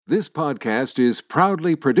This podcast is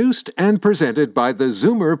proudly produced and presented by the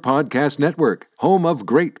Zoomer Podcast Network, home of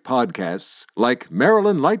great podcasts like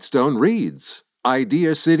Marilyn Lightstone Reads,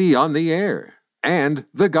 Idea City on the Air, and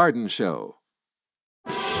The Garden Show.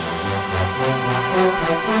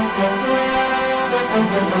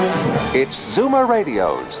 It's Zoomer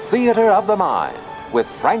Radio's Theater of the Mind with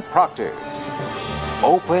Frank Proctor.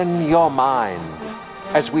 Open your mind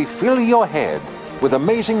as we fill your head with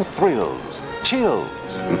amazing thrills, chills,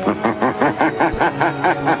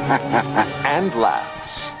 and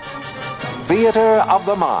laughs. Theater of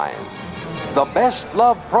the Mind. The best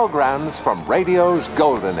love programs from radio's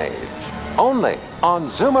golden age. Only on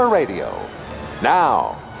Zoomer Radio.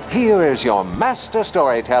 Now, here is your master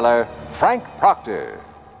storyteller, Frank Proctor.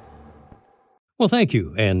 Well, thank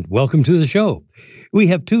you, and welcome to the show. We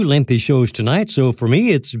have two lengthy shows tonight, so for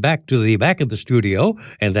me, it's back to the back of the studio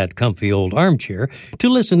and that comfy old armchair to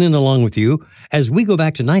listen in along with you as we go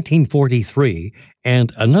back to 1943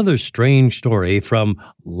 and another strange story from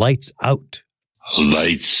Lights Out.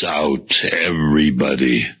 Lights out,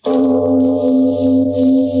 everybody.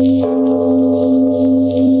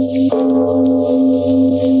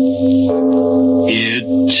 It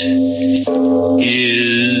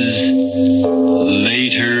is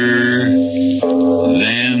later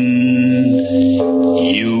than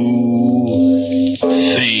you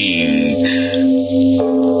think.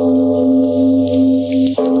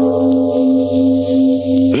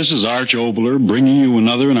 This is Arch Obler bringing you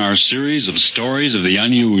another in our series of stories of the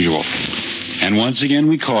unusual. And once again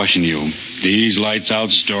we caution you, these lights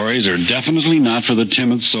out stories are definitely not for the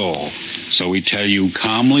timid soul. So we tell you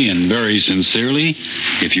calmly and very sincerely,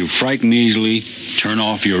 if you frighten easily, turn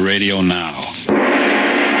off your radio now.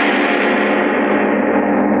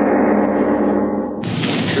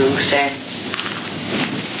 2 cents,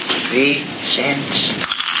 3 cents,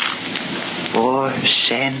 4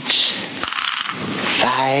 cents,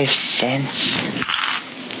 5 cents,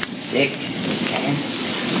 6 cents,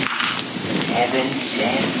 7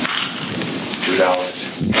 cents, $2,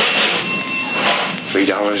 $3,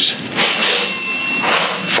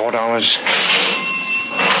 $4,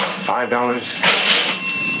 $5,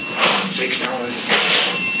 $6,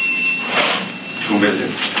 $2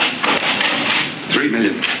 million, 3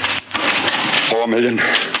 million, 4 million,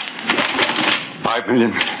 5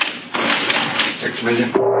 million, 6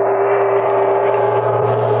 million.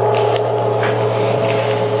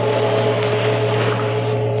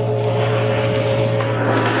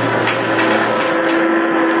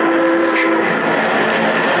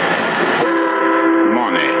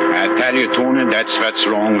 Tony, that's what's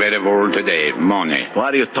wrong with the world today. Money.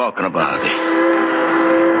 What are you talking about?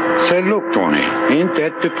 Say, look, Tony, ain't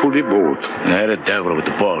that the pretty boat? Yeah, the devil with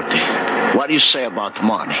the boat. What do you say about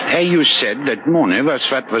money? Hey, you said that money was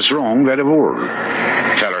what was wrong with the world.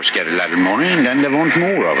 Fellas get a lot of money, and then they want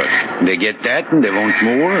more of it. They get that, and they want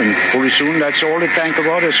more, and pretty soon that's all they think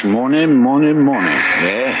about is money, money, money.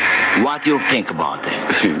 Yeah? What do you think about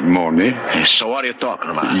that? Money? So what are you talking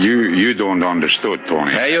about? You don't understand,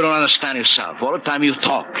 Tony. Hey, you don't understand yourself. All the time you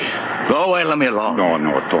talk. Go away, let me alone.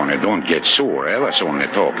 No, Tony, don't get sore. I was only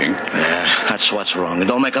talking. Yeah, that's what's wrong. It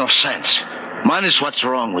don't make no sense. Money's what's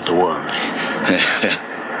wrong with the world.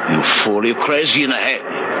 You fool, you crazy in the head.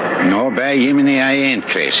 No, by Jiminy, I ain't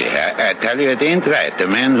crazy. I tell you, it ain't right. The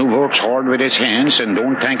man who works hard with his hands and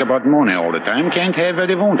don't think about money all the time can't have what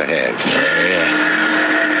he want to have.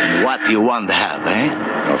 Yeah. What do you want to have, eh?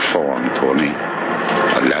 A farm, Tony.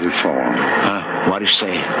 A little farm. What do you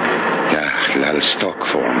say? Yeah, a little stock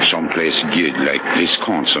farm. Someplace good, like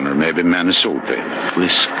Wisconsin or maybe Minnesota.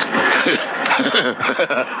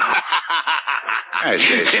 I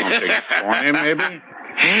say something funny, maybe?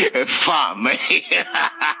 Funny.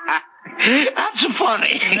 That's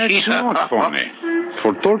funny. That's not funny.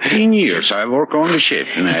 For 13 years I work on the ship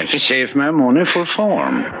and I save my money for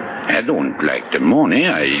farm. I don't like the money.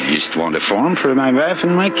 I just want a farm for my wife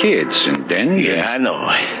and my kids. And then... Yeah, I know.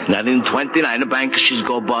 Then in 29, the bankruptcies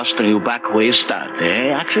go bust and you back where you start.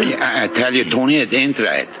 Eh, actually? Yeah, I tell you, Tony, it ain't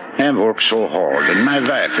right. I work so hard, and my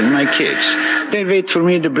wife and my kids, they wait for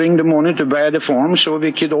me to bring the money to buy the farm so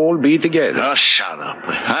we could all be together. Oh, shut up.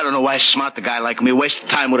 I don't know why a smart guy like me wastes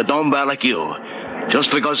time with a dumbbell like you.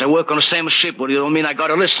 Just because I work on the same ship with you don't mean I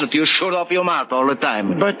gotta listen to you shoot off your mouth all the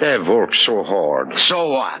time. But I work so hard. So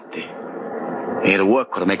what? Ain't the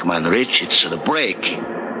work gonna make a man rich, it's the break.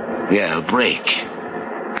 Yeah, a break.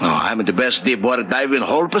 Oh, I'm the best deep water diver in the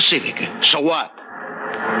whole Pacific. So what?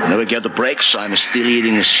 Never get the break, so I'm still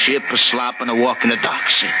eating a ship, a slop, and a walk in the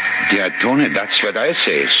docks. Yeah, Tony, that's what I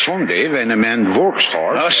say. Someday, when a man works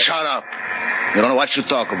hard... Oh, shut up. You don't know what you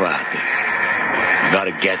talk about. You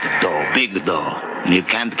gotta get the dough, big dough. And you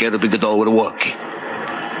can't get a big dough with work.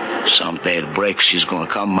 Someday the breaks is going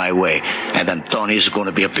to come my way, and then Tony's going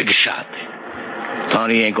to be a big shot.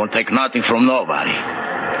 Tony ain't going to take nothing from nobody.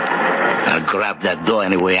 I'll grab that dough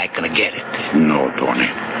any way I can get it. No, Tony.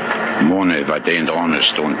 Money that ain't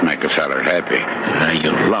honest don't make a feller happy.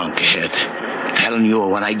 You lunkhead. Telling you,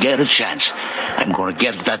 when I get a chance, I'm going to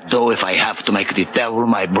get that dough if I have to make the devil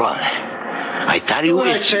my brother. I tell you... All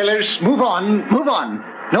right, sailors, move on.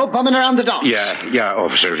 No bumming around the docks. Yeah,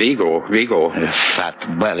 officer, we go. Fat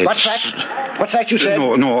belly. What's that you said?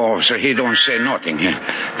 No, officer, he don't say nothing.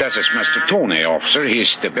 That is Mr. Tony, officer.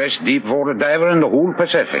 He's the best deep water diver in the whole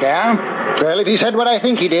Pacific. Yeah? Well, if he said what I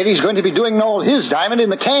think he did, he's going to be doing all his diving in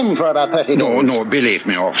the Cayman for about 30 days. No, believe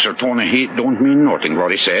me, officer. Tony, he don't mean nothing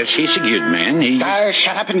what he says. He's a good man.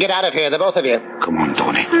 Shut up and get out of here, the both of you. Come on,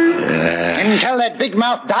 Tony. And tell that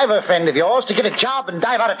big-mouth diver friend of yours to get a job and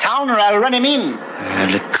dive out of town, or I'll run him in.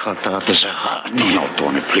 Cut out his heart. No,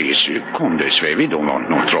 Tony, please. Come this way. We don't want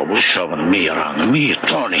no trouble. Shoving me around. Me,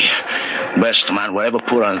 Tony. Best man we ever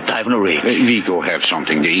put on a diving rig. We go have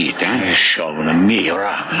something to eat, eh? Shoving me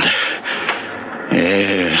around.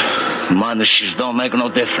 Monishes don't make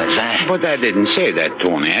no difference, eh? But I didn't say that,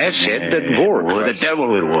 Tony. I said that work. Well, the devil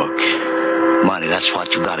will work. Money, that's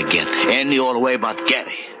what you gotta get. Any other way but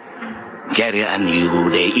Gary. Gary and you,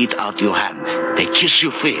 they eat out your hand. They kiss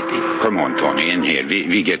your feet. Come on, Tony, in here.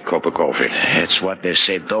 We get a cup of coffee. That's what they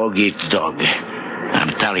say, dog eat dog.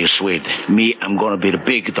 I'm telling you, sweet, me, I'm gonna be the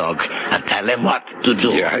big dog and tell them what to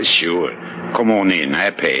do. Yeah, sure. Come on in,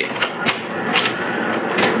 I pay.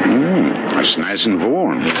 It's nice and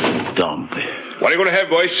warm. Dump. What are you going to have,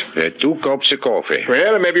 boys? 2 cups of coffee.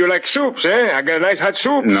 Well, maybe you like soups, eh? I got a nice hot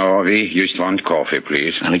soup. No, we just want coffee,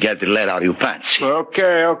 please. And get the lead out of your pants.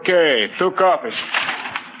 Okay. 2 coffees.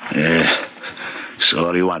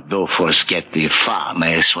 So you want dough for us get the farm,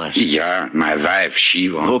 eh, Swan? Yeah, my wife, she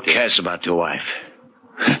wants... Who cares about your wife?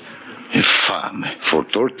 A farm. For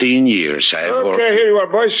 13 years, I've worked... Okay, here you are,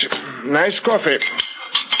 boys. Nice coffee.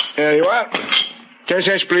 There you are. 10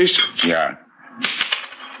 cents, please. Yeah.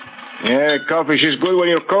 Yeah, coffee is good when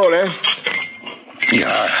you're cold, eh?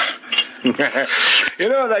 Yeah. You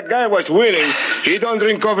know, that guy was winning. He don't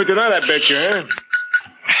drink coffee tonight, I bet you, eh?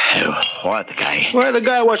 What guy? Well, the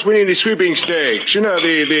guy was winning the sweeping stakes. You know,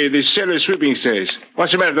 the sailor sweeping stakes.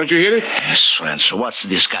 What's the matter? Don't you hear it? Swan, so what's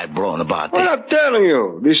this guy blowing about? Well, I'm telling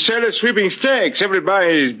you. The sailor sweeping stakes.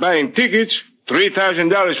 Everybody is buying tickets.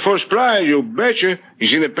 $3,000 first prize, you betcha.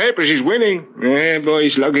 He's in the papers. He's winning. Yeah, boy,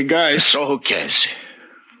 he's a lucky guy. So who cares?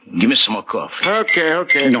 Give me some more coffee.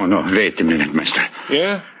 Okay. No, wait a minute, mister.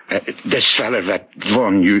 Yeah? This fella that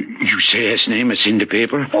won, you say his name is in the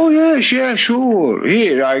paper? Oh, yes, yeah, sure.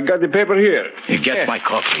 Here, I got the paper here. You get my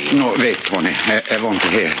coffee. No, wait, Tony. I want to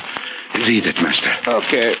hear. Read it, mister.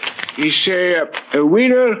 Okay. He say, a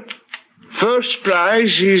winner, first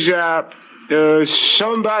prize is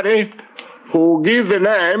somebody who give the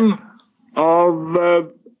name of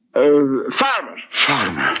farmer.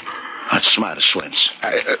 Farmer? What's the matter, Swens?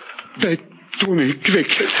 Tony, quick.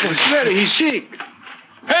 What's the matter? He's sick.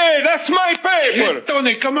 Hey, that's my paper. Hey,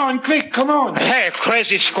 Tony, come on, quick, come on. Hey,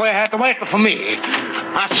 crazy square hat, wait for me.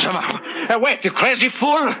 What's the matter? Wait, you crazy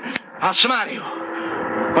fool. What's the matter, you?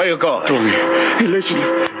 Where you going? Tony, listen,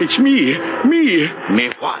 it's me. Me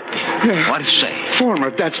what? What did you say?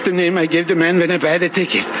 Farmer, that's the name I gave the man when I buy the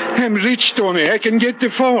ticket. I'm rich, Tony. I can get the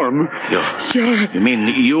farm. You mean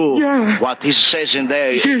you? Yeah. What he says in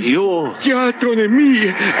there, you? Yeah, Tony, me.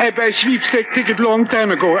 I buy sweepstake ticket long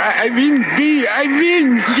time ago. I win.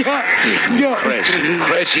 Yeah.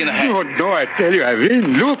 Crazy in the head. No, I tell you, I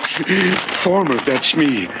win. Look. Farmer, that's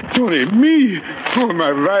me. Tony, me. Oh,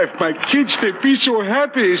 my wife, my kids, they be so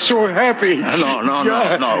happy. No,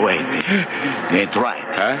 wait. You ain't right.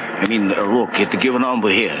 Huh? I mean, look, at the given number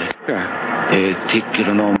here. Yeah. Ticket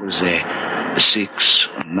number is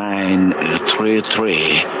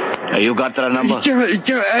 6933. You got that number?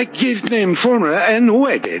 Yeah, I gave name Farmer. I know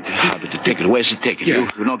I did. How about the ticket? Where's the ticket? Yeah.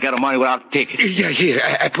 You don't get the money without the ticket. Yeah, here.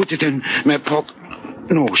 I put it in my pocket.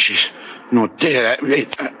 No, she's not there.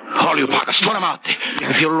 Wait. All your pockets, put them out.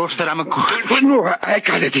 If you lost it, I'm a good. No, I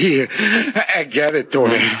got it here. I got it,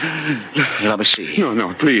 Tony. Let me see.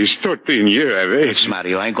 No, please. 13 years I wait. What's the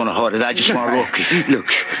matter? I ain't gonna hurt it. I just want to look.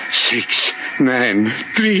 Look. 6, 9,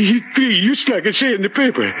 3, just like it say in the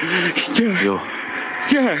paper. Yeah. You?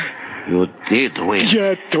 Yeah. You did win.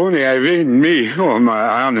 Yeah, Tony, I win. Me, on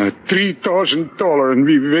my honor, $3,000, and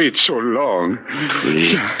we wait so long.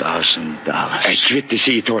 $3,000. I quit the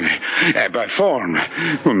sea, Tony. By farm.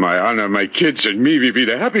 On my honor, my kids and me will be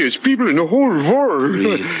the happiest people in the whole world.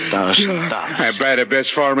 $3,000. I buy the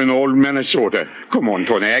best farm in all Minnesota. Come on,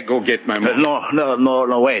 Tony, I go get my money. No,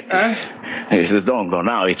 wait. Don't go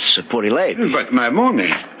now. It's pretty late. But my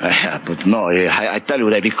money. But no, I tell you,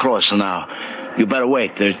 they be close now. You better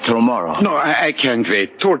wait till tomorrow. No, I can't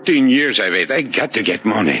wait. 14 years I wait. I got to get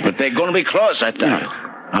money. But they're going to be close, I tell you.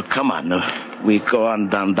 Now, come on. We go on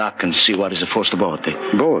down dock and see what is the first boat.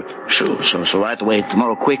 Boat? Sure. So right away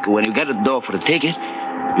tomorrow quick, when you get at the door for the ticket,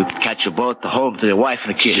 you can catch a boat home to your wife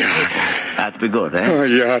and the kids. Yeah. That'd be good, eh? Oh,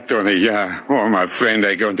 yeah, Tony, yeah. Oh, my friend,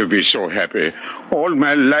 I'm going to be so happy. All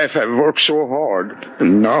my life I've worked so hard.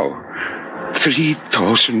 And now,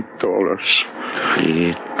 $3,000.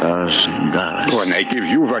 $3,000. Oh, and I give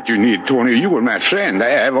you what you need, Tony. You are my friend.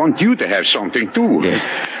 I want you to have something, too.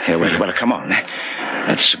 Yeah, well, come on.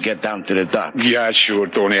 Let's get down to the dock. Yeah, sure,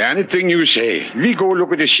 Tony. Anything you say. We go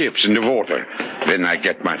look at the ships and the water. Then I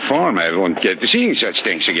get my farm. I won't get to seeing such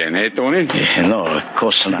things again, eh, Tony? Yeah, no, of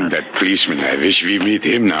course not. That policeman, I wish we meet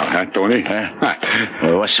him now, huh, Tony?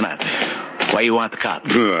 Well, what's the matter? Why you want the cop?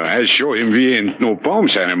 I'll show him we ain't no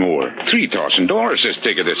bombs anymore. $3,000 this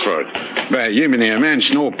ticket is for. By Jiminy, a man's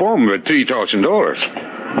no bomb with $3,000.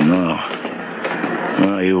 No.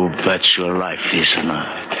 Oh, you bet your life is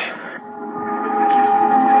not.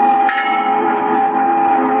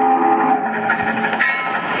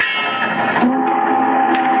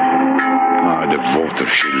 The water,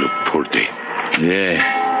 she looked pretty.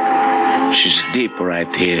 Yeah. She's deep right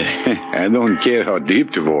here. I don't care how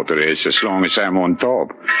deep the water is as long as I'm on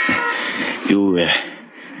top. You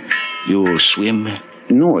swim?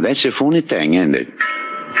 No, that's a funny thing, isn't it?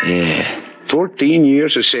 Yeah. 14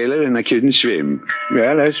 years a sailor and I couldn't swim.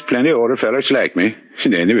 Well, there's plenty of other fellas like me.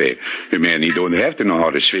 Anyway, the man, he don't have to know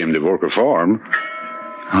how to swim to work a farm.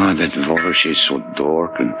 Ah, that water, she's so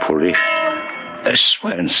dark and pretty.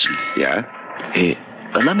 Swenson. Yeah?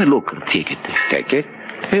 Let me look at the ticket. Ticket?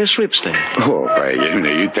 Sweepstake. Oh, by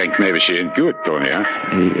you think maybe she ain't good, Tony, huh?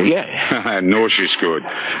 Yeah. I know she's good.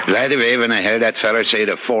 Right away, when I heard that fella say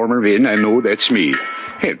the farmer win, I know that's me.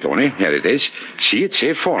 Here, Tony, here it is. See, it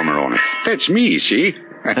say farmer on it. That's me, see?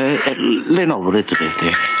 Lean over a little bit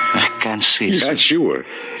there. I can't see. Yeah, sure.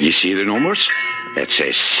 You see the numbers? That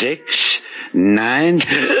says 6, 9...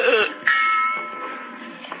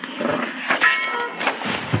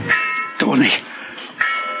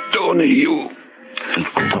 Tony, you...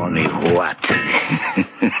 Tony, what?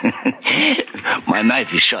 My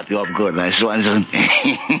knife is shot you up good, my Swanson.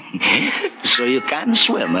 So you can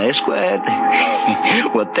swim, eh, Squared?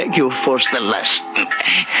 Well, take you first and last.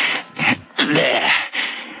 There.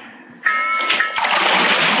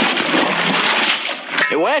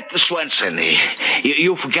 Wait, Swanson.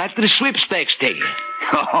 You forgot the sweepstakes ticket.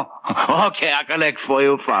 Okay, I collect for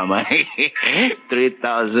you from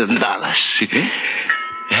 $3,000.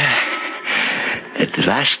 At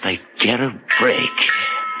last I get a break.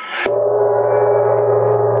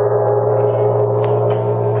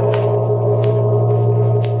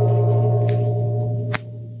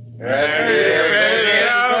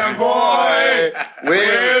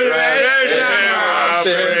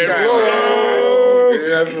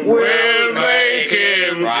 We'll make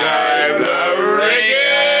him drive the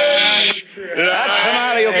rigging. What's the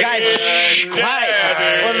matter, you guys?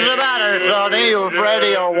 Quiet. What's the matter, Tony? You afraid of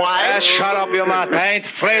your wife? Shut up, your mouth. I ain't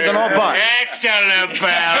afraid of nobody. Excellent,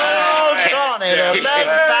 pal. Oh, Tony, the best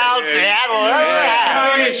pal Seattle ever had.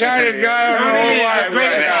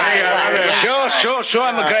 Sure,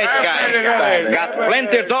 I'm a great guy. Got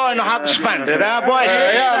plenty of dough and know how to spend it, huh, boys?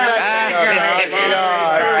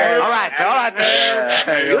 All right.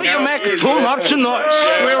 You make too much noise.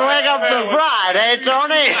 We'll wake up the bride, eh,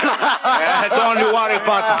 Tony? Don't you worry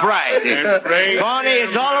about the bride. Tony,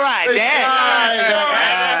 it's all right, eh?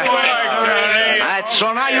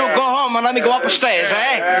 So now you go home and let me go upstairs,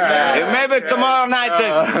 eh? Maybe tomorrow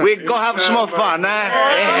night we go have some more fun, eh?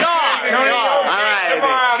 All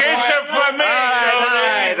right. Kiss her for me. All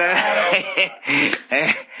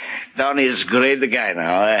right. Tony's a great guy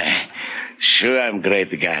now, eh? Sure, I'm a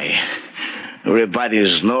great guy. Everybody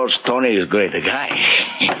knows Tony is a great guy.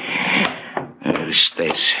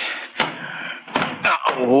 Stays.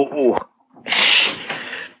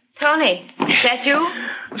 Tony, is that you?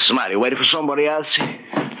 Somebody waiting for somebody else?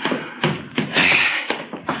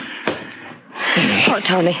 Oh,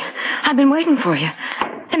 Tony, I've been waiting for you.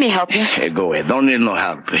 Let me help you. Hey, go ahead. Don't need no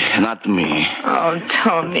help. Not me. Oh,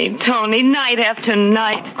 Tony, night after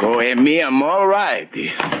night. Go ahead, me. I'm all right.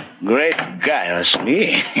 Great guy, that's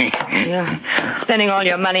me. You're spending all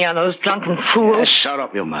your money on those drunken fools. Shut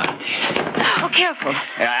up your mouth. Oh, careful.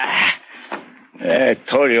 I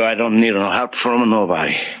told you I don't need no help from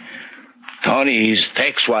nobody. Tony, he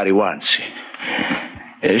takes what he wants.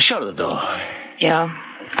 Shut the door. Yeah.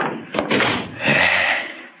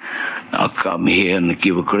 Now come here and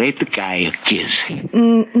give a great guy a kiss.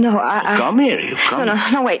 No, I... Come here, you come.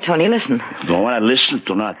 No, wait, Tony, listen. Don't want to listen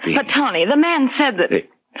to nothing. But, Tony, the man said that...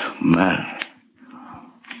 Man?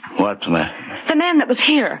 What man? The man that was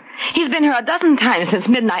here. He's been here a dozen times since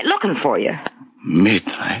midnight looking for you.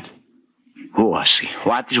 Midnight? Who was he?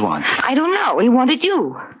 What did he want? I don't know. He wanted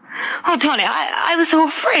you. Oh, Tony, I was so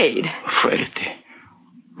afraid. Afraid?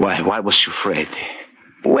 Why was you afraid?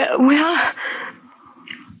 Well...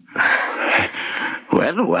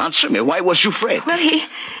 Well, answer me. Why was you afraid? Well,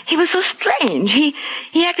 he was so strange.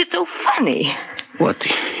 He acted so funny. What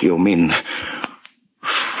you mean,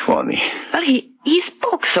 funny? Well, he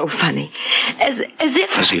spoke so funny. As if...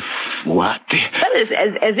 As if what? Well,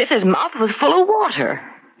 as if his mouth was full of water.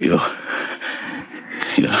 You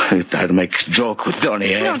tried to make a joke with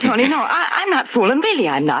Tony, eh? No, Tony, no. I'm not fooling. Really,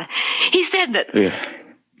 I'm not. He said that...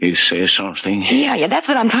 He say something? Yeah, that's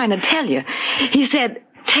what I'm trying to tell you. He said,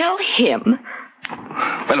 tell him...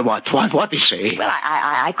 Well, what did he say? Well,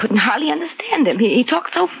 I couldn't hardly understand him. He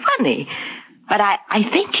talked so funny. But I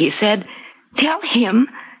think he said, tell him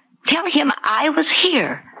I was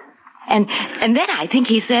here. And then I think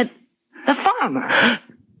he said, the farmer.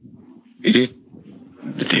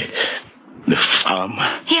 The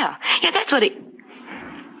farmer? Yeah, that's what he...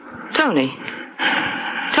 Tony,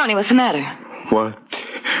 what's the matter?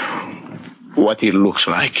 What he looks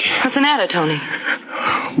like. What's the matter, Tony?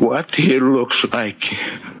 What he looks like.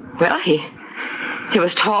 Well, he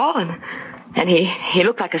was tall and he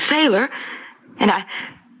looked like a sailor, and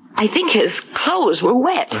I think his clothes were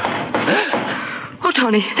wet. Oh,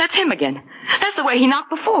 Tony, that's him again. That's the way he knocked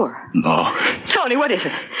before. No. Tony, what is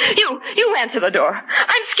it? You answer the door.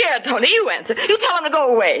 I'm scared, Tony. You answer. You tell him to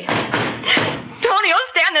go away. Tony, don't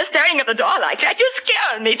stand there staring at the door like that. You're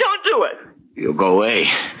scaring me. Don't do it. You go away.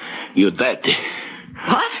 You're dead.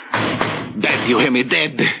 What? Dead, you hear me?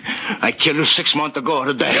 Dead. I killed you 6 months ago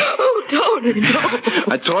today. Oh, Tony, no.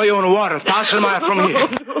 I throw you in the water 1,000 miles from here.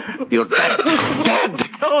 You're dead. Dead.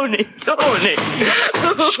 Tony.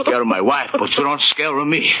 Scare my wife, but you don't scare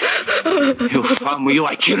me. You found me,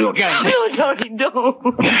 I kill you again. No, Tony,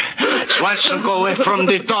 don't. Swanson, go away from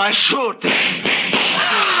the door. I shoot.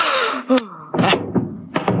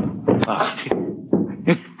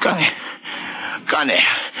 Connie,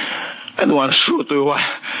 I don't want to shoot you.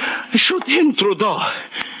 I shoot him through the door.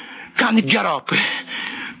 Connie, get up.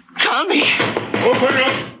 Connie.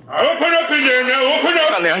 Open up in there now. Open up.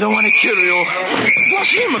 Connie, I don't want to kill you.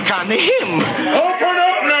 What's him, Connie? Him. Open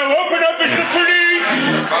up now. Open up. It's the police.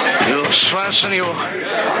 You, Swanson, you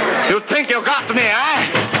think you got me,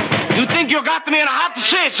 eh? You think you got me in a hot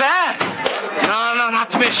seat, eh? No,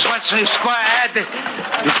 not me, Swanson, you squarehead.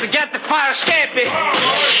 You forget the fire escape.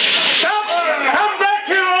 Stop! Come back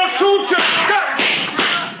here or I'll shoot you.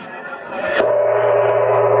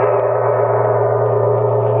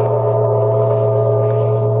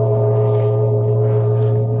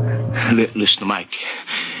 Listen, Mike.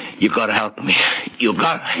 You gotta help me. You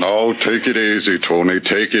got it. No, take it easy, Tony.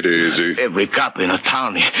 Take it easy. Every cop in the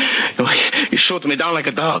town, he shot me down like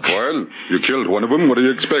a dog. Well, you killed one of them. What do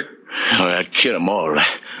you expect? I killed them all.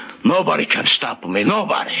 Nobody can stop me.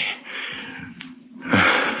 Nobody.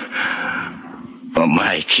 Oh,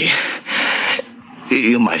 Mike,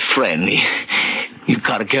 you're my friend. You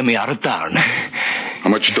gotta get me out of town. How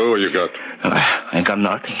much dough you got? I ain't got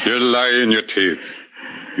nothing. You lie in your teeth.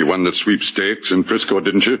 You won the sweepstakes in Frisco,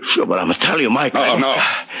 didn't you? Sure, but I'm going to tell you, Mike. No.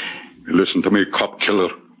 Listen to me, cop killer.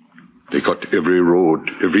 They got every road,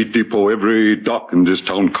 every depot, every dock in this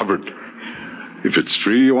town covered. If it's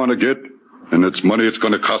free you want to get, then it's money it's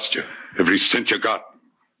going to cost you. Every cent you got.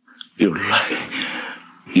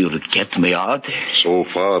 You'll get me out? So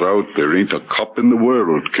far out, there ain't a cop in the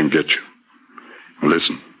world can get you.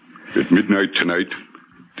 Listen, at midnight tonight,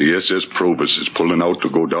 the SS Probus is pulling out to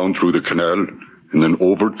go down through the canal and then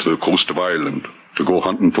over to the coast of Ireland to go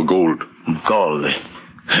hunting for gold. Gold?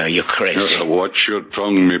 You're crazy. Watch your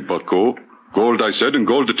tongue, me bucko. Gold, I said, and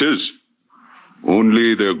gold it is.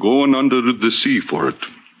 Only they're going under the sea for it.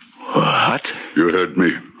 What? You heard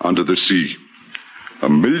me. Under the sea.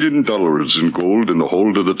 $1 million in gold in the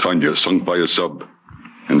hold of the Tanya, sunk by a sub.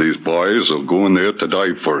 And these boys are going there to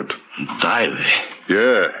dive for it. Dive?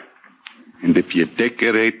 Yeah. And if you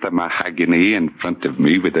decorate the mahogany in front of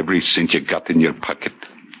me with every cent you got in your pocket,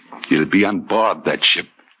 you'll be on board that ship.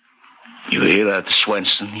 You hear that,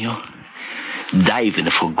 Swenson? You diving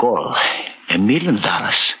for gold. $1 million.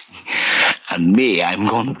 And me, I'm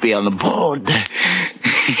going to be on the board.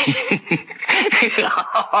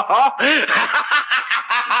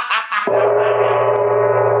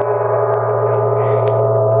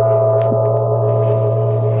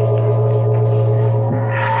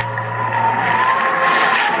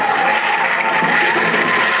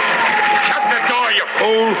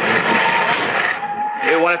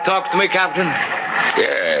 You want to talk to me, Captain?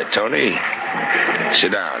 Yeah, Tony.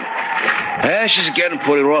 Sit down. She's getting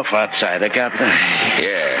pretty rough outside, Captain?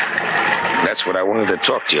 Yeah. That's what I wanted to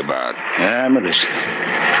talk to you about. I'm listening.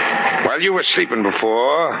 While you were sleeping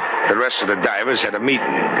before, the rest of the divers had a meeting.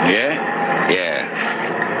 Yeah?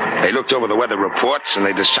 Yeah. They looked over the weather reports, and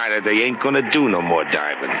they decided they ain't going to do no more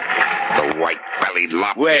diving. The white-bellied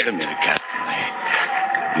lop. Wait a minute, Captain.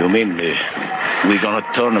 You mean we're going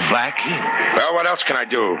to turn back? Well, what else can I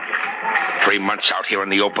do? 3 months out here in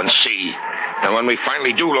the open sea. And when we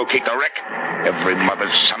finally do locate the wreck, every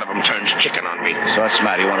mother's son of them turns chicken on me. So what's the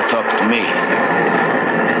matter? You want to talk to me?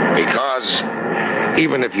 Because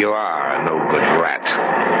even if you are a no-good rat,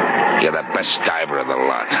 you're the best diver of the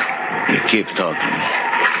lot. You keep talking.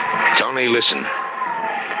 Tony, listen.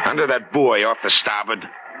 Under that buoy off the starboard,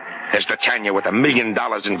 there's the Tanya with $1 million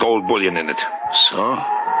in gold bullion in it. So?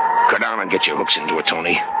 Go down and get your hooks into it,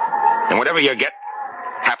 Tony. And whatever you get,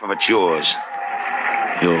 half of it's yours.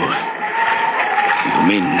 You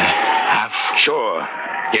mean half? Sure.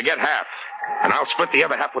 You get half. And I'll split the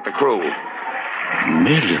other half with the crew. $1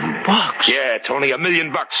 million? Yeah, Tony, $1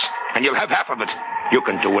 million. And you'll have half of it. You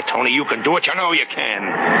can do it, Tony. You can do it. You know you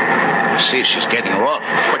can. See, she's getting rough.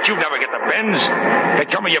 But you never get the bends. They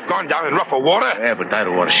tell me you've gone down in rougher water. Yeah, but that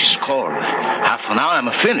water, she's cold. Half an hour, I'm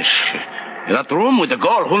a finish. In that room with the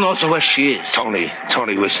gold, who knows where she is? Tony,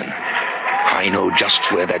 listen. I know just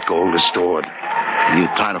where that gold is stored. You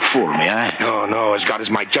trying to fool me, eh? No, as God is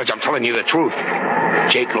my judge, I'm telling you the truth.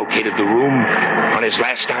 Jake located the room on his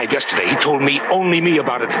last dive yesterday. He told me, only me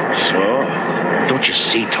about it. So? Don't you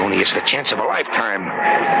see, Tony, it's the chance of a lifetime.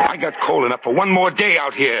 I got cold enough for one more day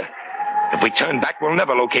out here. If we turn back, we'll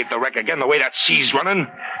never locate the wreck again the way that sea's running.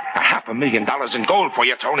 $500,000 in gold for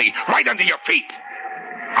you, Tony, right under your feet.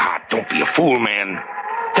 Don't be a fool, man.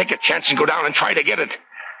 Take a chance and go down and try to get it.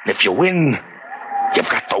 And if you win, you've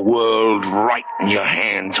got the world right in your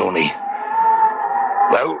hand, Tony.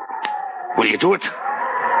 Well, will you do it? The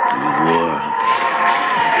world.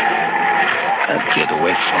 I'll get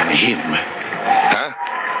away from him. Huh?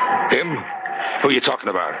 Him? Who are you talking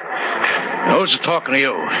about? Who's talking to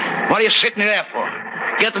you? What are you sitting there for?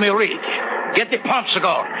 Get me a rig. Get the pumps of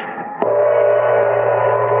gold.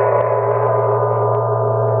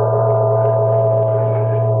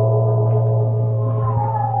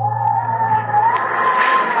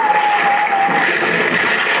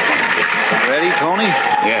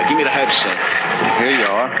 Yeah, give me the headset. Here you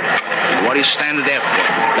are. What are you standing there for?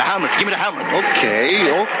 The helmet. Give me the helmet. Okay.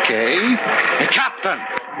 The captain.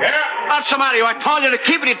 Yeah? What's the matter? I told you to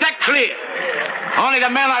keep the deck clear. Only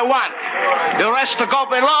the men I want. The rest to go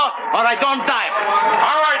below, or I don't dive.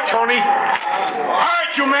 All right, Tony. All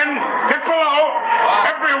right, you men. Get below.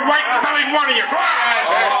 Every white-bellied one of you. Go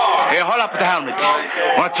on. Here, hold up with the helmet.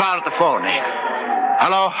 I want to try out the phone.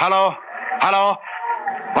 Hello?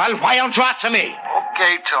 Well, why don't you answer me?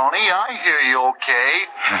 Okay, Tony, I hear you okay.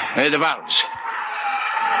 Hey, the valves.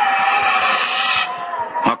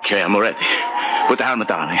 Okay, I'm ready. Put the helmet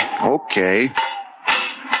on, Okay.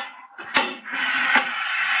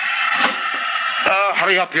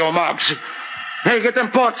 Hurry up, you mugs. Hey, get them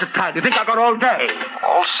ports tight. You think I got all day?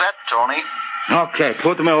 All set, Tony. Okay,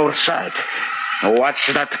 put me over the side. Now watch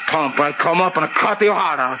that pump. I come up and I cut your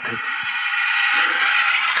heart out.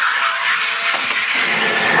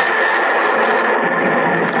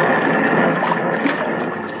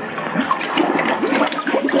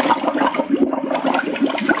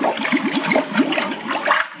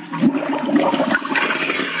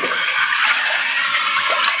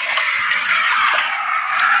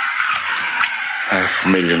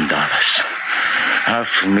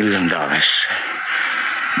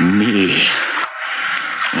 $500,000. Me.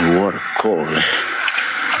 Work cold.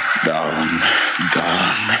 Down.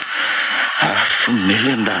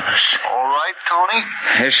 $500,000. All right, Tony?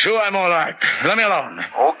 Sure, I'm all right. Let me alone.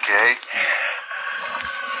 Okay.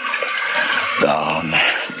 Down.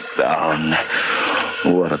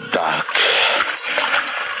 What a dark.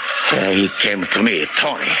 He came to me,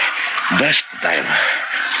 Tony. Best diver.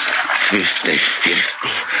 50-50.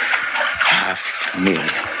 $500,000.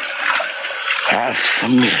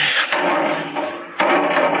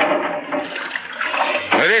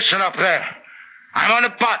 $500,000. Listen up there. I'm on the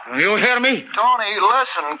button. You hear me? Tony,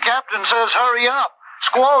 listen. Captain says hurry up.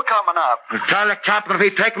 Squall coming up. Tell the captain if he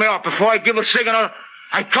take me off before I give a signal,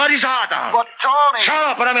 I cut his heart out. But, Tony... Shut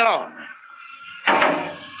up and let me alone.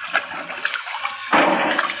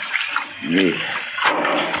 Me.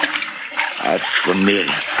 $500,000.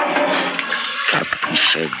 Captain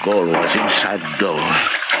said gold was inside the door.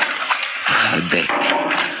 A deck.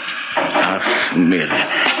 $500,000.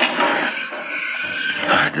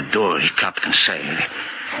 At the door, the captain said...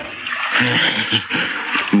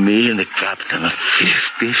 Me and the captain are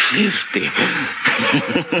 50-50.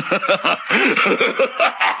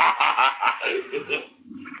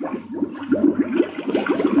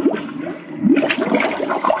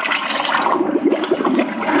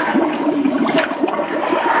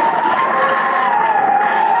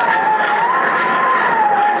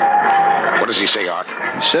 What does he say, Art?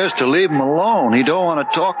 He says to leave him alone. He don't want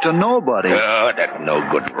to talk to nobody. Oh, that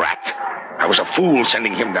no-good rat. I was a fool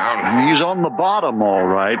sending him down. He's on the bottom, all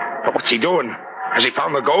right. But what's he doing? Has he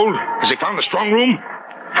found the gold? Has he found the strong room?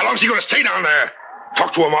 How long is he going to stay down there?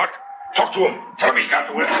 Talk to him, Art. Talk to him. Tell him he's got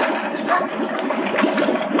to win.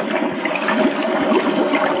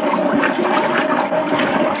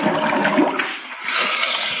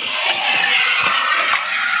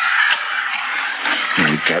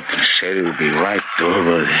 The captain said he would be right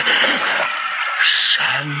over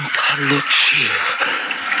Santa Lucia.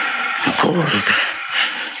 Gold.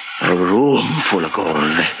 A room full of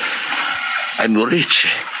gold. I'm rich.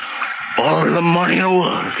 All the money in the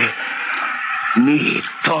world. Me,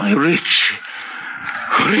 Tony, rich.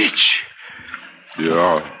 Rich.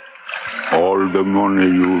 Yeah. All the money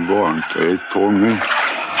you want, Tony?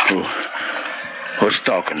 Who's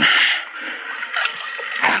talking?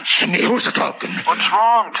 Answer me, who's talking? What's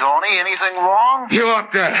wrong, Tony? Anything wrong? You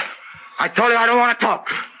up there. I told you I don't want to talk.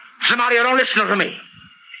 Somebody don't listen to me.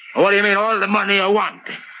 What do you mean, all the money I want?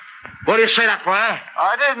 What do you say that for, eh?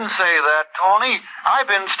 I didn't say that, Tony. I've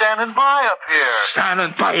been standing by up here.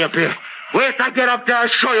 Standing by up here? Wait till I get up there, I'll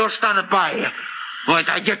show you standing by. Wait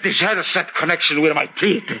till I get this headset connection with my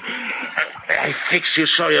teeth. I fix you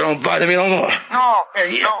so you don't bother me no more. No,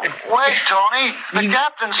 wait, Tony. The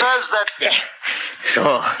captain says that... So,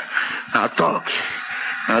 now talk.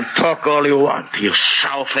 Now talk all you want, you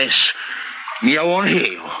sow-face. Me, I won't hear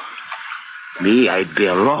you. Me, I'd be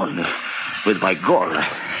alone with my gold.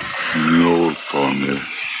 No, Tony.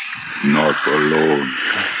 Not alone.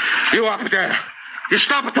 You up there. You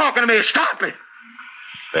stop talking to me. Stop it.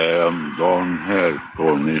 I am down here,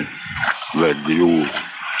 Tony. With you.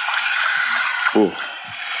 Who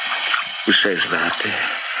says that?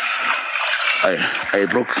 I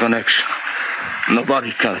broke connection.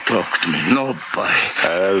 Nobody can talk to me. Nobody.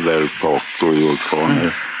 I will talk to you,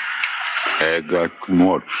 Tony. I got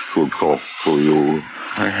much to talk to you.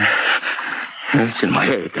 It's in my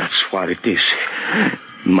head, that's what it is.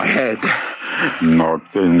 In my head. Not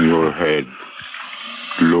in your head.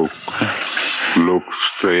 Look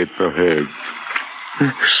straight ahead.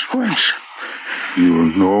 Squints. You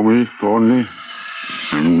know me, Tony?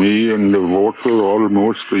 And me in the water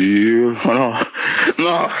almost a year? Oh,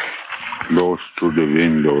 no. Close to the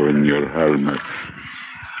window in your helmet.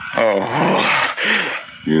 Oh.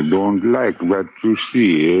 You don't like what you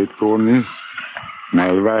see, Tony?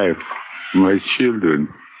 My wife, my children.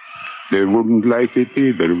 They wouldn't like it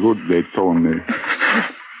either, would they, Tony?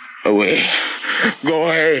 Away. Go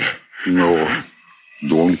away. No.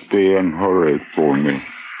 Don't be in a hurry, Tony.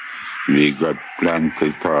 We got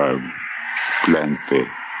plenty time. Plenty.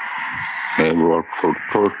 I worked for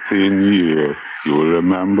 13 years. You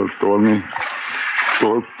remember, Tony?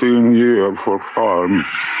 13 years for farm.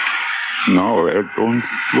 Now I don't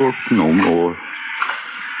work no more.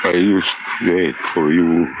 I used to wait for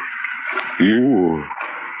you. You.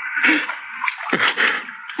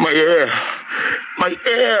 My hair. My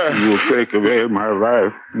hair. You take away my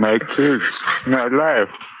wife, my kids, my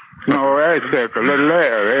life. Now I take a little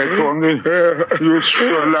hair, Tony? You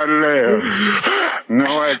steal that hair.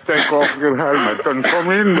 Now I take off your helmet and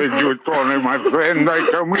come in with you, Tony, my friend. I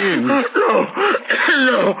come in. No.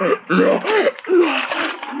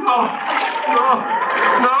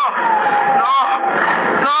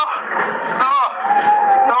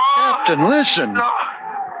 Captain, listen. No.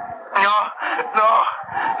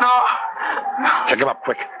 Take him up,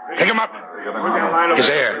 quick. Take him up. His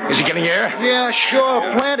air. Is he getting air? Yeah,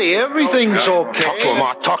 sure, plenty. Daddy, everything's okay. Talk to him,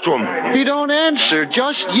 Art. Talk to him. He don't answer,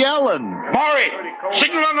 just yelling. Maury,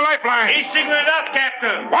 signal on the lifeline. He's signaling up,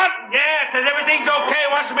 Captain. What? Yeah, says everything's okay,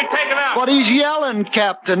 wants to be taken up. But he's yelling,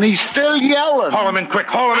 Captain. He's still yelling. Haul him in quick.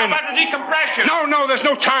 Haul him in. How about the decompression? No, there's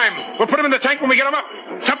no time. We'll put him in the tank when we get him up.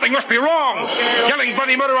 Something must be wrong. Yelling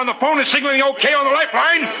bloody murder on the phone and signaling okay on the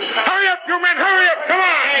lifeline. Hurry up, you men. Hurry up. Come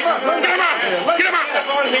on. Get him up. Get him up.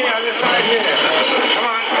 Come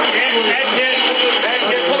on.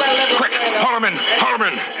 Quick. Haul him in. Haul him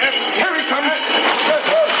in. Here he comes.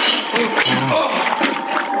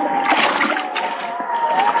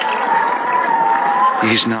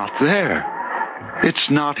 He's not there. It's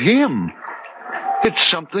not him. It's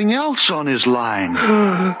something else on his line.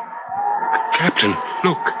 Captain,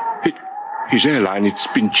 look. His airline, it's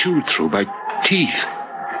been chewed through by teeth.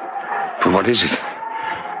 But what is it?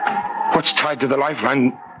 What's tied to the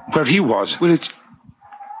lifeline where he was? Well, it's...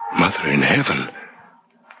 Mother in heaven.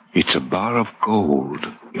 It's a bar of gold.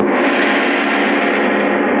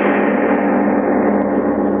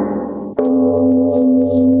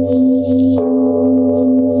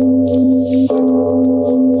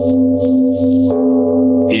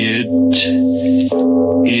 It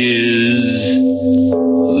is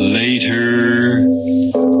later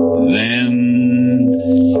than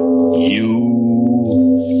you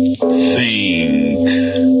think.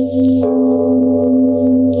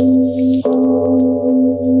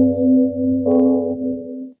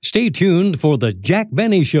 Stay tuned for The Jack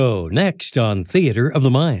Benny Show next on Theater of the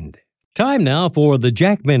Mind. Time now for The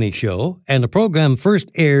Jack Benny Show, and the program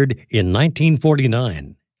first aired in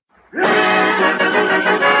 1949.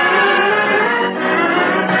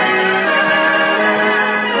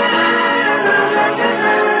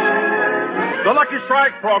 The Lucky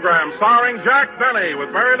Strike program, starring Jack Benny, with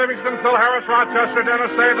Mary Livingston, Phil Harris, Rochester,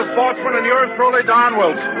 Dennis Day, the Sportsman, and yours truly, Don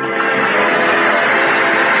Wilson.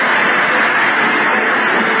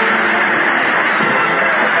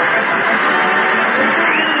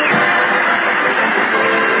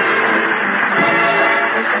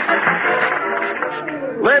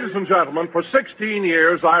 Ladies and gentlemen, for 16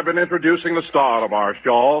 years I've been introducing the star of our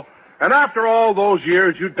show, and after all those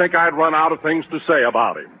years you'd think I'd run out of things to say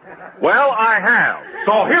about him. Well, I have.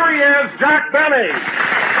 So here he is, Jack Benny.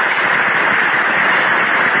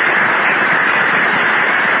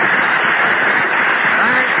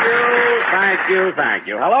 Thank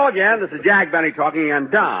you. Hello again, this is Jack Benny talking,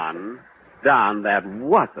 and Don, that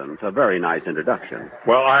wasn't a very nice introduction.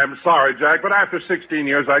 Well, I'm sorry, Jack, but after 16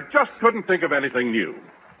 years I just couldn't think of anything new.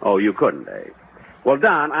 Oh, you couldn't, eh? Well,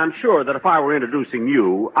 Don, I'm sure that if I were introducing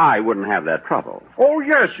you, I wouldn't have that trouble. Oh,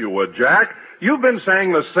 yes, you would, Jack. You've been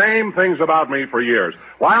saying the same things about me for years.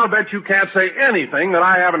 Well, I'll bet you can't say anything that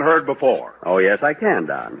I haven't heard before. Oh, yes, I can,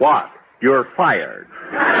 Don. What? You're fired.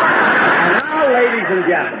 And now, ladies and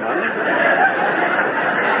gentlemen...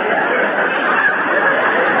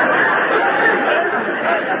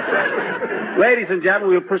 Ladies and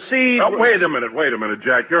gentlemen, we'll proceed... Oh, wait a minute,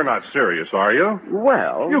 Jack. You're not serious, are you?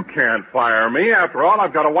 Well... You can't fire me. After all,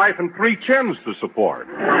 I've got a wife and 3 chins to support.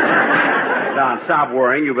 Don, stop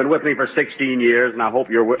worrying. You've been with me for 16 years, and I hope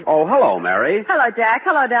you're with... Oh, hello, Mary. Hello, Jack.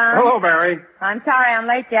 Hello, Don. Hello, Mary. I'm sorry I'm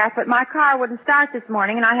late, Jack, but my car wouldn't start this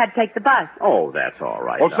morning, and I had to take the bus. Oh, that's all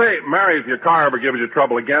right. Well, Don. say, Mary, if your car ever gives you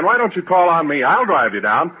trouble again, why don't you call on me? I'll drive you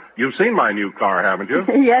down. You've seen my new car, haven't you?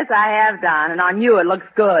 Yes, I have, Don, and on you it looks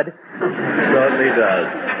good. Certainly does.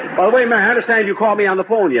 By the way, Mary, I understand you called me on the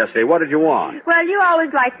phone yesterday. What did you want? Well, you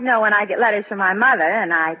always like to know when I get letters from my mother,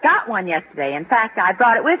 and I got one yesterday. In fact, I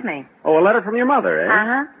brought it with me. Oh, a letter from your mother, eh?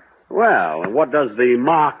 Uh-huh. Well, and what does the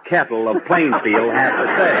Ma Kettle of Plainfield have to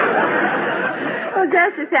say? Well,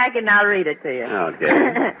 just a second, and I'll read it to you. Okay.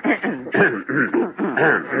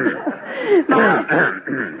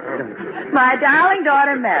 My darling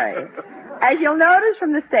daughter, Mary, as you'll notice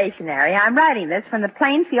from the stationery, I'm writing this from the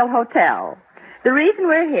Plainfield Hotel. The reason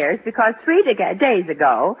we're here is because 3 days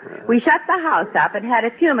ago, we shut the house up and had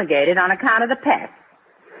it fumigated on account of the pests.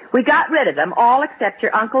 We got rid of them, all except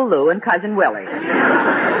your Uncle Lou and Cousin Willie.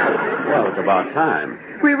 Well, it's about time.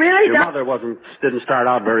 We really Your mother didn't start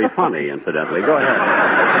out very funny, incidentally. Go ahead.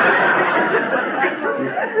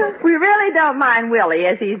 We really don't mind Willie,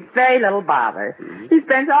 as he's very little bother. He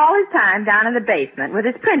spends all his time down in the basement with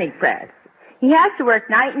his printing press. He has to work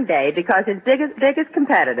night and day because his biggest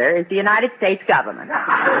competitor is the United States government.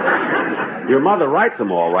 Your mother writes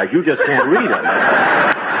them all right. You just can't read them.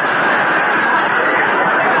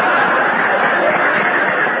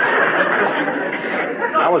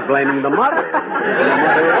 I was blaming the mother. The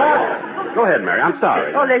mother at all. Go ahead, Mary. I'm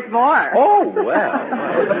sorry. Oh, there's more. Oh, well.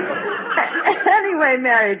 Anyway,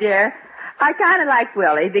 Mary, dear, I kind of like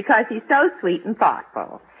Willie because he's so sweet and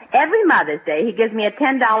thoughtful. Every Mother's Day, he gives me a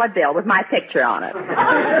 $10 bill with my picture on it. Well,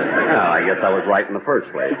 I guess I was right in the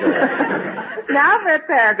first place. Now for a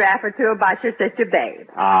paragraph or two about your sister Babe.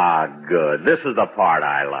 Ah, good. This is the part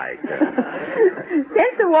I like.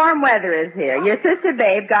 Since the warm weather is here, your sister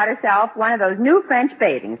Babe got herself one of those new French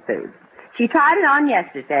bathing suits. She tried it on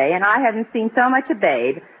yesterday, and I haven't seen so much of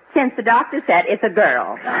Babe since the doctor said it's a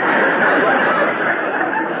girl.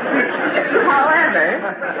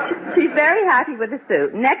 However, she's very happy with the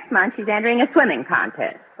suit. Next month, she's entering a swimming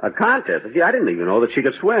contest. A contest? Gee, I didn't even know that she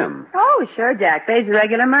could swim. Oh, sure, Jack. Babe's a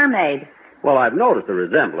regular mermaid. Well, I've noticed the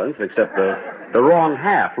resemblance, except the wrong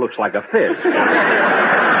half looks like a fish.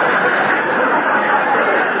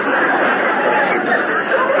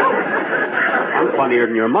 I'm funnier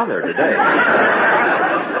than your mother today.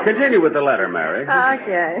 Continue with the letter, Mary.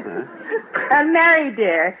 Okay. Mary,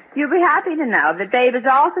 dear, you'll be happy to know that Babe is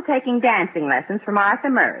also taking dancing lessons from Arthur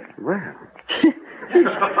Murray. Well. She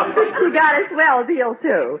got a swell deal,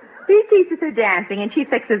 too. He teaches her dancing, and she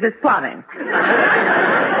fixes his plumbing.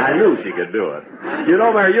 I knew she could do it. You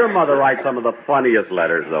know, Mary, your mother writes some of the funniest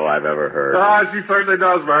letters, though, I've ever heard. She certainly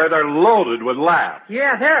does, Mary. They're loaded with laughs.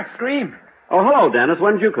 Yeah, they're a scream. Oh, hello, Dennis.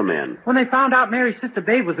 When did you come in? When they found out Mary's sister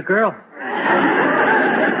Babe was a girl.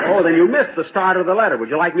 Oh, then you missed the start of the letter. Would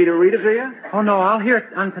you like me to read it to you? Oh, no, I'll hear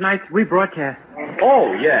it on tonight's rebroadcast.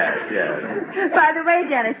 Oh, yes. By the way,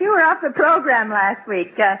 Dennis, you were off the program last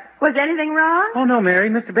week. Was anything wrong? Oh, no, Mary.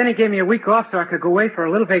 Mr. Benny gave me a week off so I could go away for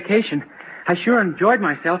a little vacation. I sure enjoyed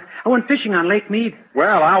myself. I went fishing on Lake Mead.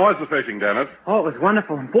 Well, how was the fishing, Dennis? Oh, it was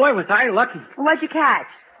wonderful. And boy, was I lucky. What'd you catch?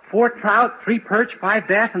 4 trout, 3 perch, 5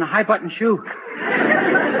 bass, and a high-button shoe.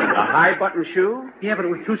 A high-button shoe? Yeah, but it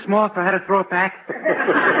was too small, so I had to throw it back. Oh,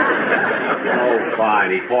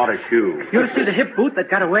 fine. He caught a shoe. You ought to see the hip boot that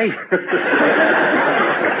got away. Oh,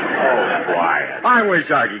 quiet. I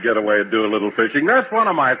wish I could get away and do a little fishing. That's one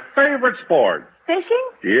of my favorite sports.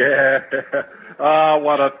 Fishing? Yeah. Ah,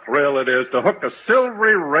 what a thrill it is to hook a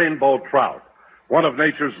silvery rainbow trout. One of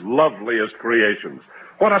nature's loveliest creations.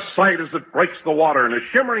 What a sight as it breaks the water in a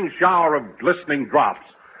shimmering shower of glistening drops,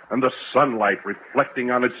 and the sunlight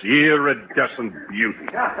reflecting on its iridescent beauty.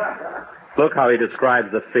 Look how he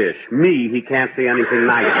describes the fish. Me, he can't see anything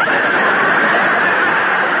nicer.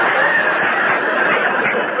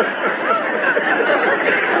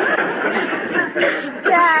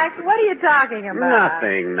 Jack, what are you talking about?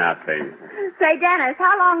 Nothing. Say, Dennis,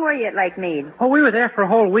 how long were you at Lake Mead? Oh, we were there for a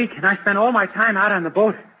whole week, and I spent all my time out on the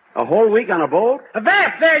boat. A whole week on a boat?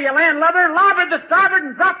 Avast there, you landlubber. Larboard to starboard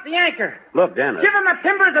and drop the anchor. Look, Dennis. Give him the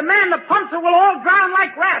timbers and man the pumps or we'll all drown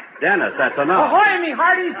like rats. Dennis, that's enough. Ahoy, me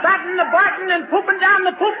hearties, batting the barton and pooping down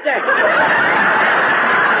the poop deck.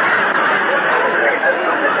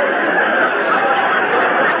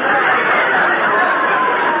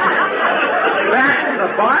 Batting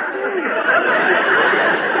the barton?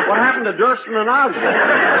 What happened to Durston and Oswald?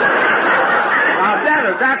 Now,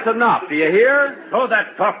 Dennis, that's enough. Do you hear? So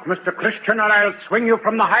that talk, Mr. Christian, or I'll swing you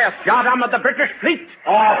from the highest yardarm of the British fleet.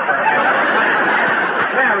 Oh,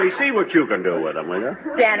 Mary, see what you can do with him, will you?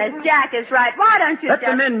 Dennis, Jack is right. Why don't you Let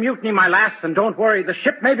the men mutiny, my lass, and don't worry. The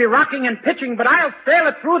ship may be rocking and pitching, but I'll sail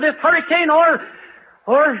it through this hurricane or...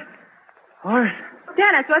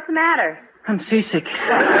 Dennis, what's the matter? I'm seasick.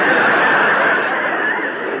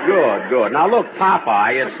 Good. Now, look,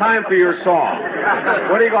 Popeye, it's time for your song.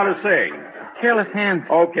 What are you going to sing? Careless Hands.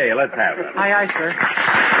 Okay, let's have it. Aye, sir.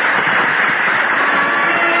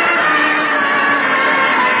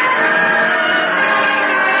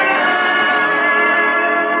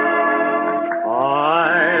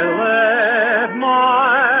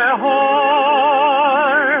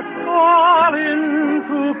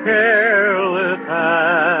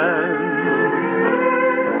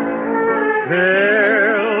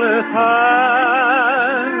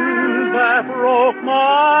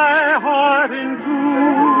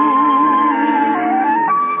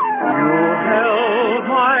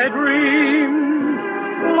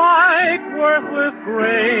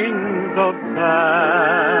 grains of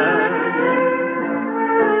sand.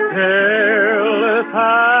 Careless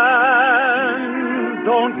hands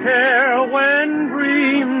don't care when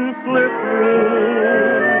dreams slip through.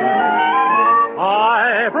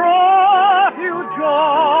 I brought you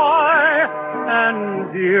joy,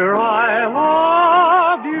 and dear, I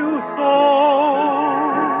love you so.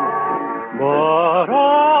 But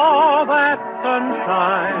all that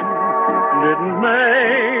sunshine didn't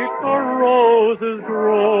make the roses grow.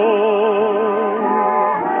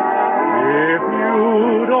 If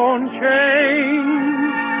you don't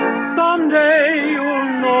change, someday you'll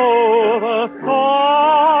know the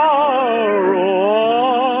sorrow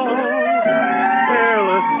of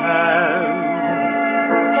careless hands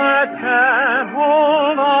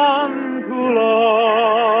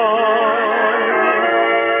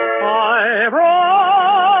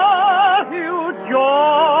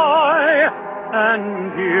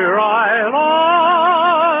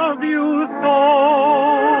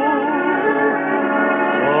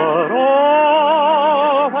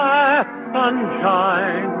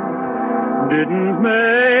didn't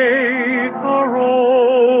make the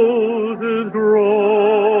roses grow.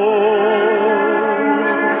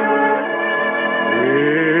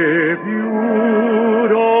 If you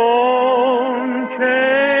don't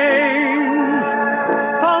change,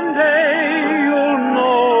 someday you'll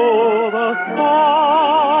know the sorrow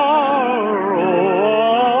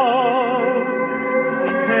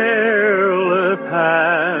of careless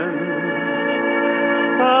hands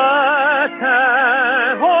that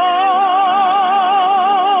can't hold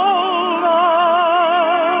on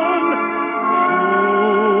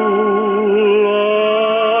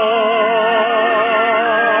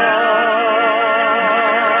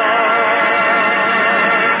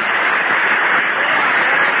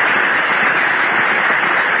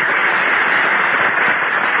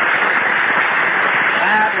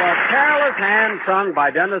That was Careless Hand, sung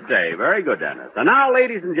by Dennis Day. Very good, Dennis. And now,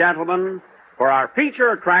 ladies and gentlemen, for our feature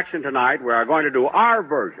attraction tonight, we are going to do our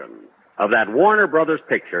version of that Warner Brothers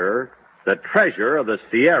picture, The Treasure of the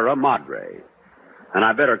Sierra Madre. And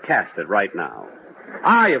I better cast it right now.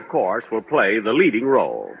 I, of course, will play the leading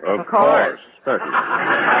role. Of course. Certainly.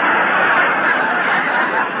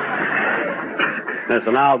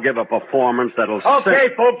 Listen, I'll give a performance that'll...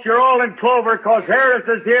 Okay, folks, you're all in clover because Harris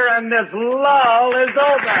is here and this lull is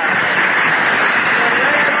over.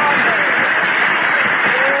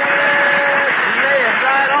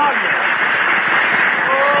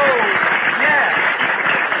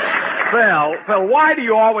 Phil, why do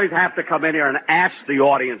you always have to come in here and ask the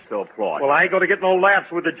audience to applaud? Well, I ain't going to get no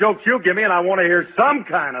laughs with the jokes you give me, and I want to hear some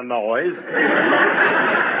kind of noise.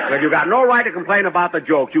 Well, you got no right to complain about the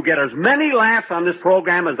jokes. You get as many laughs on this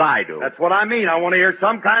program as I do. That's what I mean. I want to hear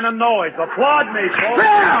some kind of noise. Applaud me, folks.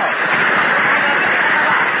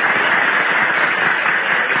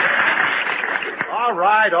 All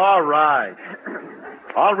right.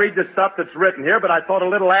 I'll read the stuff that's written here, but I thought a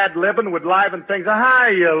little ad-libbing would liven things. Hi,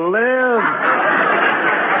 you live.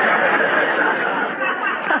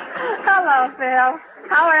 Hello, Phil.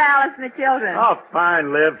 How are Alice and the children? Oh,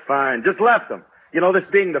 fine, Liv, fine. Just left them. You know, this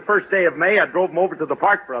being the first day of May, I drove them over to the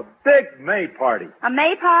park for a big May party. A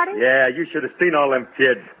May party? Yeah, you should have seen all them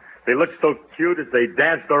kids. They looked so cute as they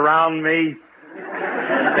danced around me.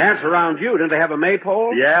 Dance around you? Didn't they have a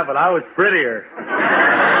maypole? Yeah, but I was prettier.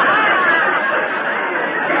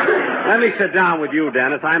 Let me sit down with you,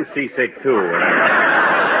 Dennis. I'm seasick, too.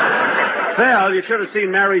 Phil, you should have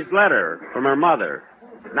seen Mary's letter from her mother.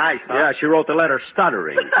 Nice, huh? Yeah, she wrote the letter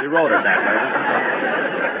stuttering. She wrote it that way.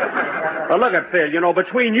 But look at Phil. You know,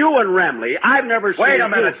 between you and Remley, I've never seen... Wait a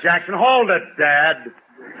minute, Jackson. Hold it, Dad.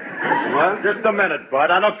 What? Just a minute, Bud.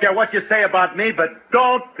 I don't care what you say about me, but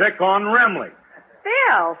don't pick on Remley.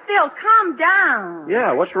 Phil, calm down.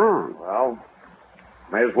 Yeah, what's wrong? Well,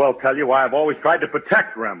 may as well tell you why I've always tried to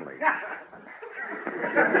protect Remley.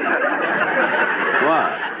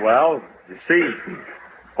 What? Well, you see,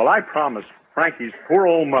 I promised Frankie's poor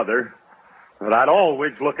old mother that I'd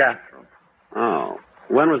always look after him. Oh.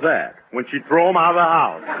 When was that? When she threw him out of the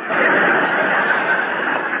house.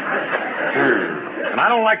 And I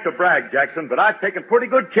don't like to brag, Jackson, but I've taken pretty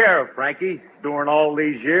good care of Frankie during all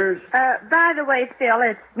these years. By the way, Phil,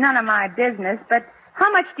 it's none of my business, but how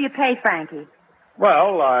much do you pay Frankie?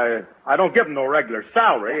 Well, I don't give him no regular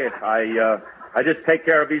salary. I just take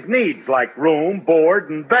care of his needs, like room, board,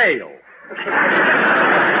 and bail.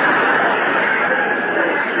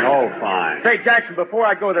 Oh, fine. Say, Jackson, before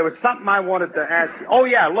I go, there was something I wanted to ask you. Oh,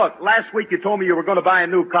 yeah, look, last week you told me you were going to buy a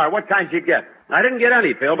new car. What kind did you get? I didn't get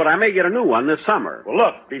any, Phil, but I may get a new one this summer. Well,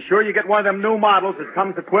 look, be sure you get one of them new models that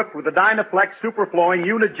comes equipped with the Dynaflex Superflowing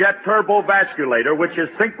Unijet Turbo Vasculator, which is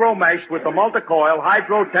synchro-meshed with the multi-coil,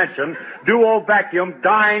 hydro-tension, duo vacuum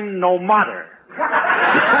dynomotor.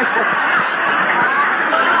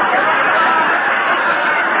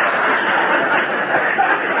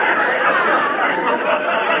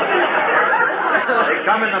 They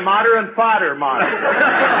come in the modder and fodder model.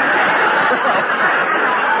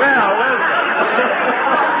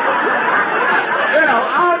 Well,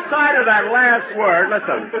 outside of that last word,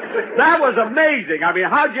 listen, that was amazing. I mean,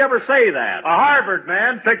 how'd you ever say that? A Harvard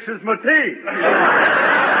man fixes my teeth.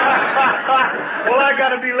 Well, I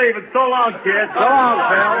gotta be leaving. So long, kids. So long,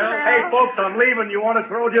 Phil. Hey, folks, I'm leaving. You want to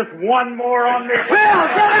throw just one more on me? Phil, get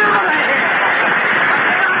out of here!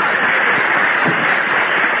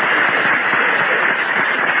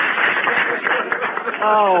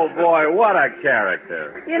 Oh, boy, what a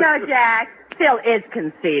character. You know, Jack, Phil is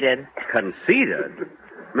conceited. Conceited?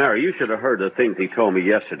 Mary, you should have heard the things he told me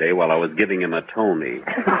yesterday while I was giving him a Tony.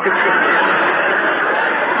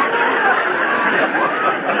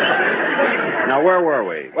 Now, where were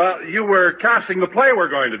we? Well, you were casting the play we're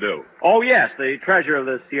going to do. Oh, yes, the treasure of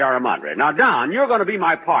the Sierra Madre. Now, Don, you're going to be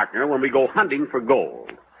my partner when we go hunting for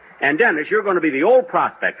gold. And, Dennis, you're going to be the old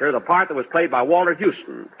prospector, the part that was played by Walter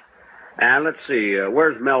Houston. And let's see,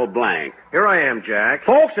 where's Mel Blanc? Here I am, Jack.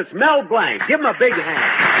 Folks, it's Mel Blanc. Give him a big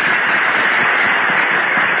hand.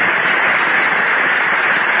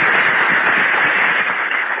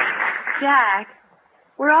 Jack,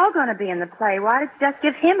 we're all going to be in the play. Why don't you just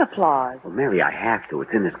give him applause? Well, Mary, I have to.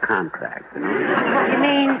 It's in his contract. You know? You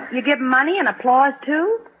mean you give him money and applause,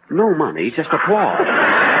 too? No money, just applause.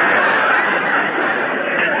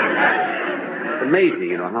 It's amazing,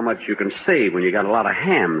 you know, how much you can save when you got a lot of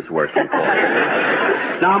hams working for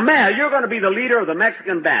you. Now, Mel, you're going to be the leader of the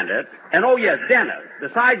Mexican bandit. And, oh, yes, Dennis,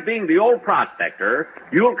 besides being the old prospector,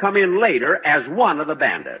 you'll come in later as one of the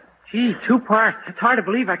bandits. Gee, 2 parts. It's hard to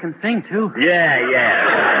believe I can sing, too. Yeah.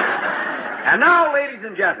 And now, ladies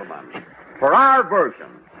and gentlemen, for our version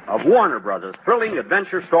of Warner Brothers' thrilling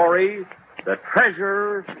adventure story, The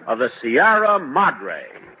Treasure of the Sierra Madre.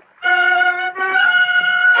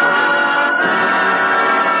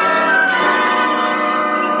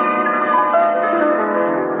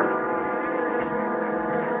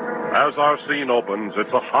 As our scene opens,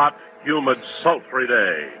 it's a hot, humid, sultry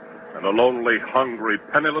day. And a lonely, hungry,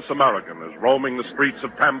 penniless American is roaming the streets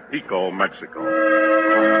of Tampico, Mexico.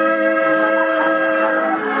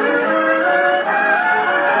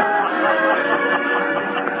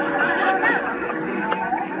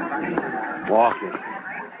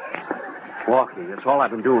 Walking. That's all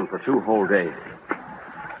I've been doing for 2 whole days.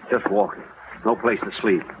 Just walking. No place to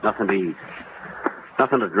sleep. Nothing to eat.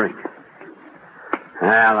 Nothing to drink.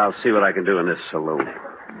 Well, I'll see what I can do in this saloon.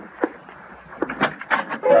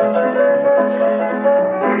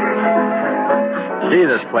 Gee,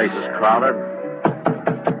 this place is crowded.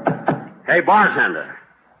 Hey, bartender.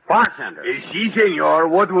 Si, senor.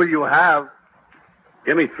 What will you have?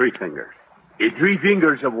 Give me 3 fingers. 3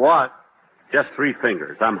 fingers of what? Just 3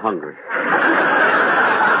 fingers. I'm hungry.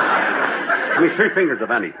 Give me 3 fingers of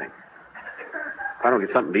anything. If I don't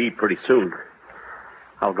get something to eat pretty soon,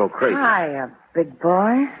 I'll go crazy. Hi, big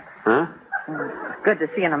boy. Huh? It's good to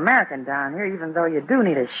see an American down here, even though you do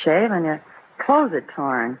need a shave and your clothes are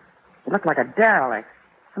torn. You look like a derelict.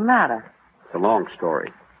 What's the matter? It's a long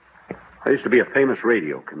story. I used to be a famous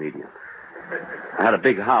radio comedian. I had a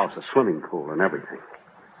big house, a swimming pool, and everything.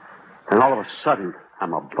 And all of a sudden,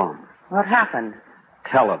 I'm a bum. What happened?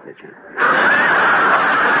 Television.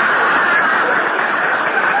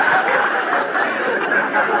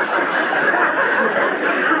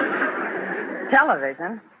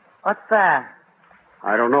 Television? What's that?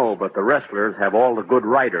 I don't know, but the wrestlers have all the good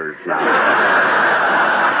writers now.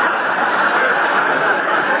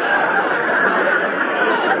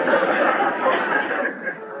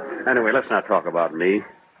 Anyway, let's not talk about me.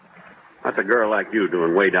 What's a girl like you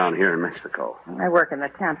doing way down here in Mexico? I work in the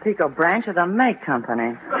Tampico branch of the Make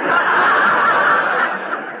Company.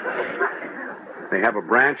 They have a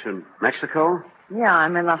branch in Mexico? Yeah,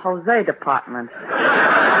 I'm in the Jose department.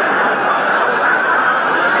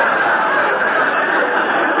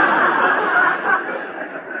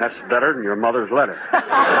 That's better than your mother's letter.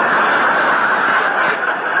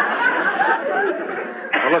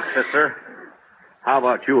 Well, look, sister. How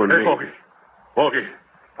about you and me? Bogey,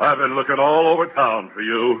 I've been looking all over town for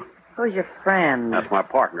you. Who's your friend? That's my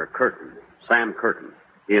partner, Curtin. Sam Curtin.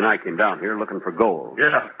 He and I came down here looking for gold.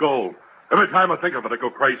 Yeah, gold. Every time I think of it, I go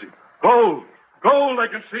crazy. Gold! Gold! I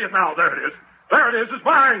can see it now. There it is. There it is. It's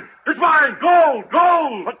mine. It's mine. Gold!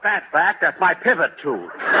 Gold! Put that back. That's my pivot tool.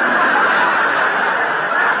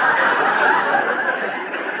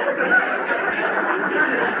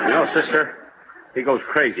 You know, sister, he goes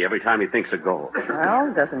crazy every time he thinks of gold.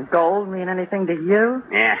 Well, doesn't gold mean anything to you?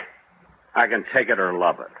 Yeah. I can take it or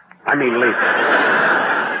love it. I mean, leave it.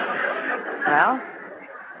 Well,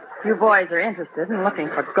 if you boys are interested in looking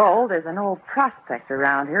for gold, there's an old prospector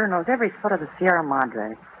around here who knows every foot of the Sierra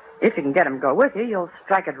Madre. If you can get him to go with you, you'll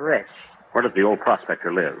strike it rich. Where does the old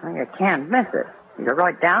prospector live? Well, you can't miss it. You go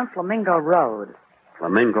right down Flamingo Road.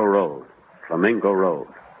 Flamingo Road. Flamingo Road.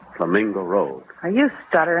 Flamingo Road. Are you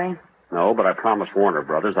stuttering? No, but I promised Warner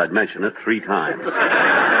Brothers I'd mention it 3 times.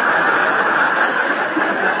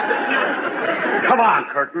 Come on,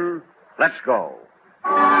 Curtin. Let's go.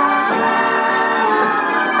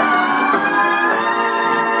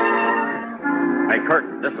 Hey,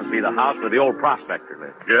 Curtin, this must be the house where the old prospector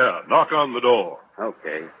lives. Yeah, knock on the door.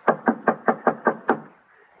 Okay.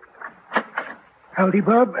 Howdy,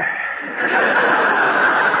 Bub.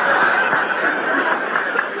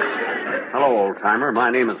 Hello, old-timer. My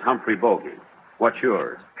name is Humphrey Bogey. What's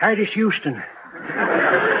yours? Titus Houston.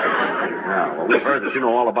 Yeah, well, we've heard that you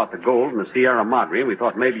know all about the gold in the Sierra Madre, and we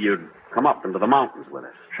thought maybe you'd come up into the mountains with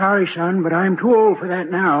us. Sorry, son, but I'm too old for that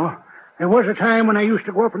now. There was a time when I used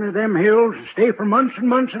to go up into them hills and stay for months and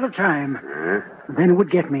months at a time. Then it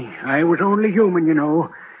would get me. I was only human, you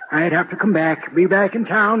know. I'd have to come back, be back in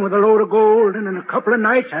town with a load of gold, and in a couple of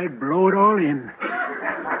nights I'd blow it all in.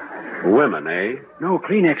 Women, eh? No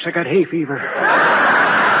Kleenex. I got hay fever.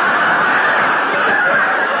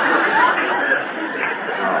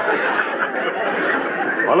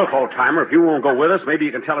 Well, look, old-timer, if you won't go with us, maybe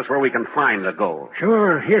you can tell us where we can find the gold.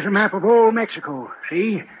 Sure. Here's a map of old Mexico.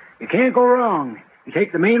 See? You can't go wrong. You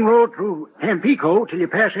take the main road through Tampico till you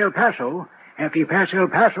pass El Paso. After you pass El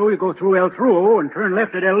Paso, you go through El Truo and turn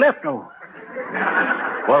left at El Lefto.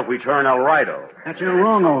 What if we turn El Rido? That's El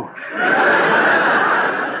Rongo.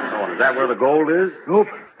 Oh, is that where the gold is? Nope.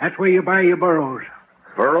 That's where you buy your burros.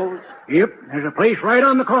 Burros? Yep. There's a place right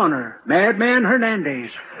on the corner. Madman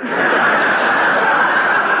Hernandez.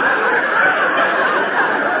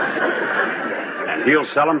 And he'll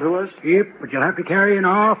sell them to us? Yep, but you'll have to carry an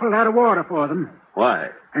awful lot of water for them. Why?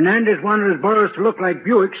 Hernandez wanted his burros to look like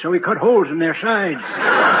Buicks, so he cut holes in their sides.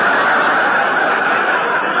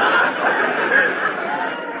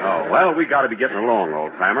 Oh, well, we got to be getting along,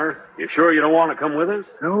 old-timer. You sure you don't want to come with us?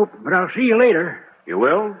 Nope, but I'll see you later. You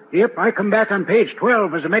will? Yep, I come back on page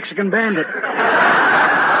 12 as a Mexican bandit.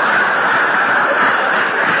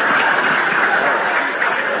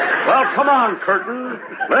 Well, come on, Curtin.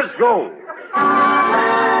 Let's go.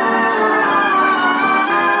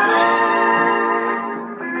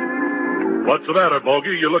 What's the matter,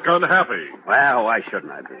 Bogey? You look unhappy. Well, why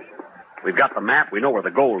shouldn't I be? We've got the map. We know where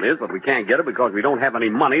the gold is, but we can't get it because we don't have any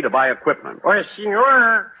money to buy equipment. Oh,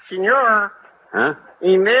 senor. Huh?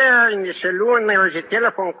 In there, in the saloon, there is a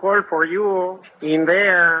telephone call for you. In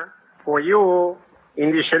there, for you.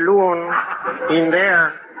 In the saloon. In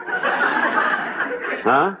there.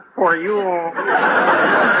 Huh? For you.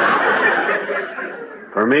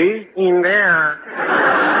 For me? In there.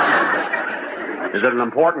 Is it an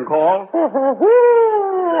important call?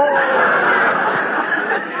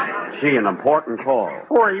 Gee, an important call.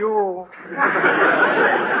 For you.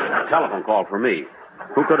 A telephone call for me.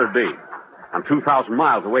 Who could it be? I'm 2,000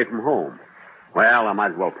 miles away from home. Well, I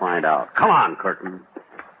might as well find out. Come on, Curtin.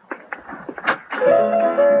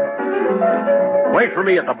 Wait for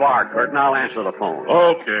me at the bar, Curtin. I'll answer the phone.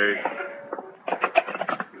 Okay.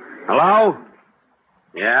 Hello?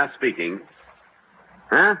 Yeah, speaking.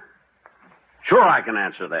 Huh? Sure, I can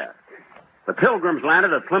answer that. The Pilgrims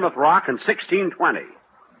landed at Plymouth Rock in 1620.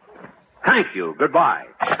 Thank you. Goodbye.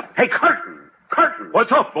 Hey, Curtin!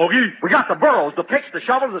 What's up, Bogey? We got the burros, the picks, the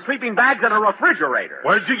shovels, the sleeping bags, and a refrigerator.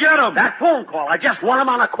 Where'd you get them? That phone call. I just won them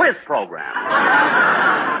on a quiz program.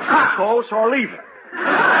 Tacos or leave it.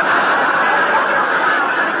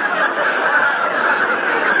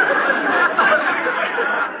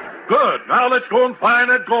 Good. Now let's go and find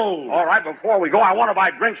that gold. All right, before we go, I want to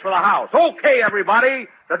buy drinks for the house. Okay, everybody.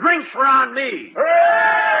 The drinks are on me.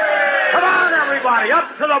 Hooray! Come on, everybody,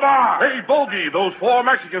 up to the bar. Hey, Bogey, those 4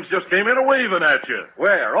 Mexicans just came in waving at you.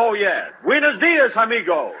 Where? Oh, yes. Buenos dias,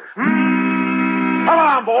 amigos. Come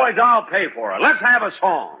on, boys, I'll pay for it. Let's have a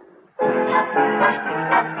song.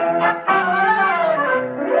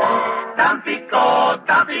 Tampico,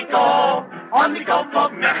 Tampico, on the Gulf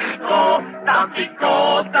of Mexico.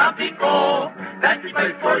 Tampico, Tampico, that's the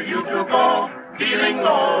place for you to go. Feeling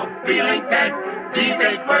low, feeling tense, these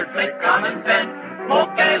days words make common sense.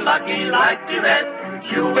 Smoke a lucky like the rest,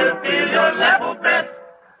 you will feel your level best.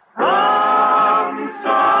 From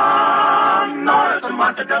Son Norris to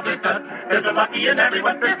Monte Del Vista, there's a lucky in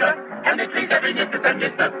everyone's vista, and they treat every distance and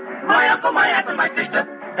distance. My uncle, my aunt, and my sister,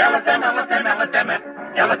 LSM,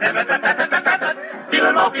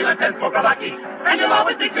 feeling low, feeling tense, smoke a lucky, and you'll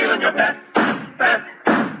always be feeling your best. Best.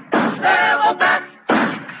 Level best.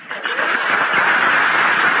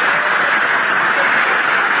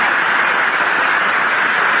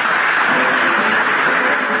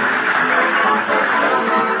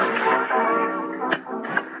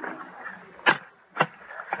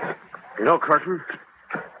 You know, Curtin,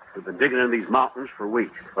 we've been digging in these mountains for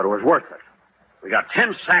weeks, but it was worth it. We got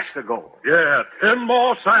 10 sacks of gold. Yeah, 10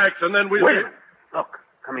 more sacks, and then we... Wait a minute. Look,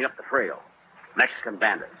 coming up the trail. Mexican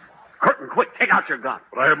bandits. Curtin, quick, take out your gun.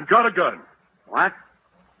 But I haven't got a gun. What?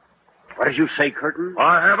 What did you say, Curtin?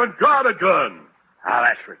 I haven't got a gun. Ah,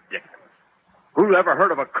 that's ridiculous. Who ever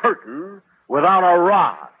heard of a curtain without a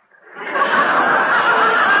rod?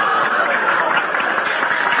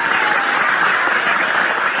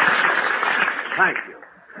 Thank you.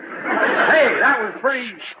 Hey, that was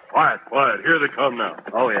pretty... Quiet. Here they come now.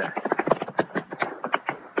 Oh, yeah.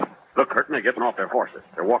 Look, Curtin, they're getting off their horses.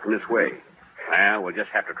 They're walking this way. Well, we'll just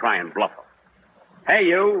have to try and bluff them. Hey,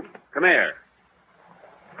 you. Come here.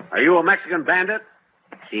 Are you a Mexican bandit?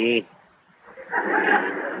 Si.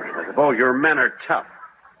 I suppose your men are tough.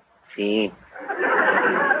 Si.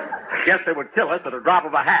 I guess they would kill us at a drop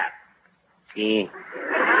of a hat. Si.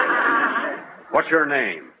 What's your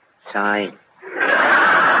name? Si.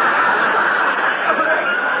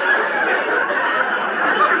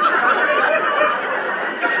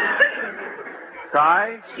 Si?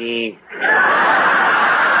 Si.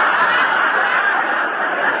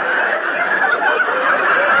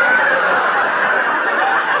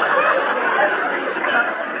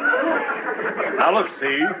 Now, look, Si. Si.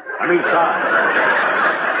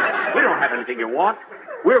 We don't have anything you want.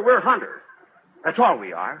 We're hunters. That's all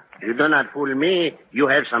we are. You do not fool me. You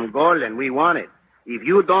have some gold and we want it. If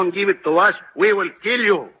you don't give it to us, we will kill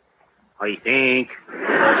you. I think.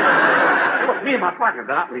 Look, me and my partner have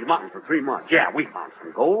been out in these mountains for 3 months. Yeah, we found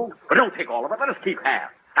some gold. But don't take all of it. Let us keep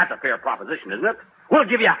half. That's a fair proposition, isn't it? We'll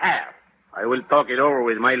give you half. I will talk it over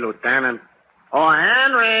with my lieutenant. Oh,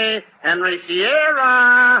 Henry! Henry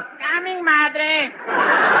Sierra! Coming, Madre.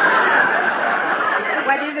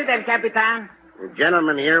 What is it, El Capitan? The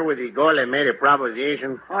gentleman here with the gold had made a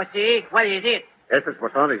proposition. Oh, sí? What is it? Estas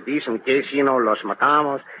personas dicen que si no los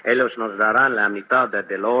matamos, ellos nos darán la mitad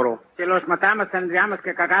del oro. Si los matamos, tendríamos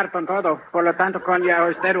que cagar con todo. Por lo tanto, con ya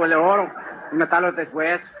usted el oro y matarlos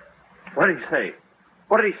después. What did he say?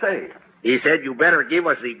 What did he say? He said you better give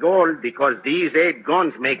us the gold because these 8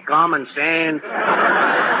 guns make common sense.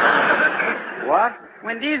 What?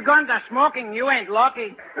 When these guns are smoking, you ain't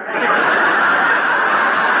lucky.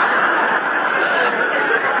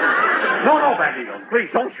 No, Bandido.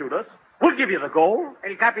 Please, don't shoot us. We'll give you the gold.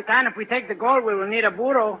 El Capitan, if we take the gold, we will need a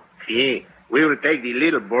burro. Si, we will take the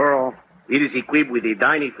little burro. It is equipped with the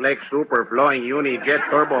Dynaflex Super Flowing Unijet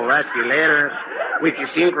Turbo Vasculator, which is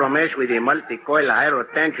synchromesh with the multi-coil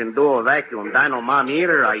aerotension dual vacuum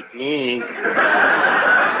dynamometer, I think.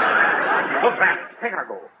 Look, Bandit, take our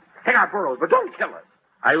gold. Take our burros, but don't kill us.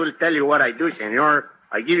 I will tell you what I do, senor.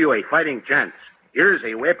 I give you a fighting chance. Here's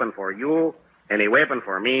a weapon for you and a weapon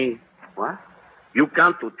for me. What? You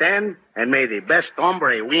count to 10, and may the best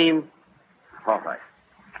hombre win. All right,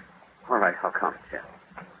 I'll count 10.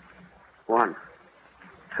 1,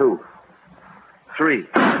 2, 3.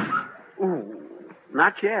 Ooh,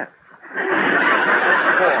 not yet. 4,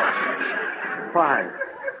 5,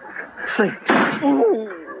 6. Ooh,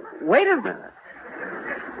 wait a minute.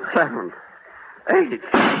 7, 8.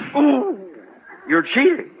 Ooh, you're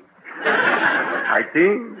cheating. I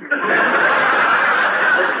think.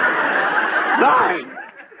 9,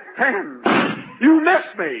 10. You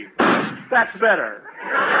missed me. That's better.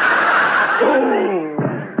 Oh!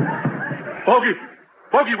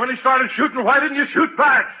 Bogey, when he started shooting, why didn't you shoot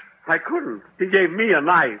back? I couldn't. He gave me a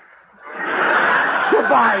knife.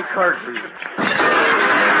 Goodbye, Curtin.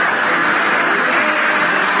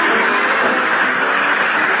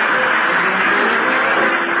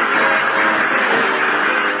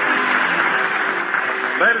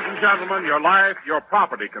 Ladies and gentlemen, your life, your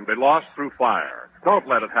property can be lost through fire. Don't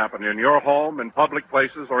let it happen in your home, in public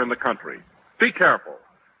places, or in the country. Be careful.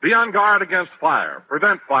 Be on guard against fire.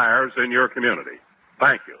 Prevent fires in your community.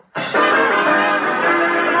 Thank you.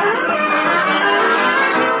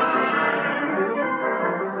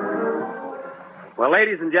 Well,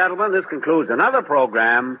 ladies and gentlemen, this concludes another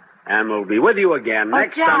program, and we'll be with you again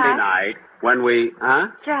next Jack. Sunday night when we... Huh?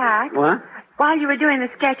 Jack. What? While you were doing the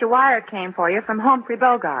sketch, a wire came for you from Humphrey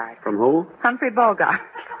Bogart. From who? Humphrey Bogart.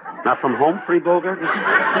 Not from Humphrey Bogart?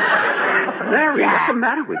 Mary, what's the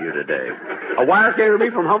matter with you today? A wire came to me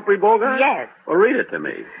from Humphrey Bogart? Yes. Well, read it to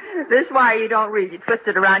me. This wire you don't read. You twist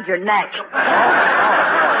it around your neck. Well,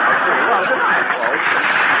 good night, folks.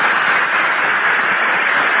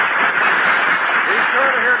 Be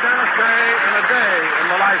sure to hear Dennis Day in a day in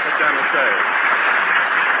the life of Dennis Day.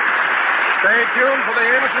 Stay tuned for the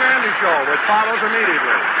Amos and Andy Show, which follows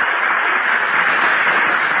immediately.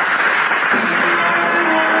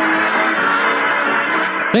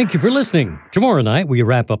 Thank you for listening. Tomorrow night, we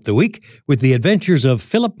wrap up the week with the adventures of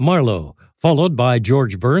Philip Marlowe, followed by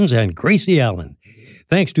George Burns and Gracie Allen.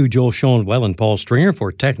 Thanks to Joel Schoenwell and Paul Stringer for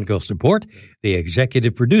technical support. The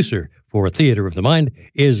executive producer for Theater of the Mind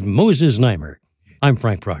is Moses Neimer. I'm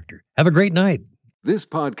Frank Proctor. Have a great night. This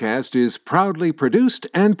podcast is proudly produced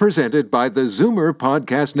and presented by the Zoomer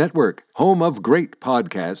Podcast Network, home of great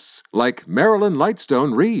podcasts like Marilyn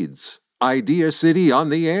Lightstone Reads, Idea City on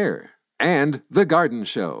the Air, and The Garden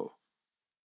Show.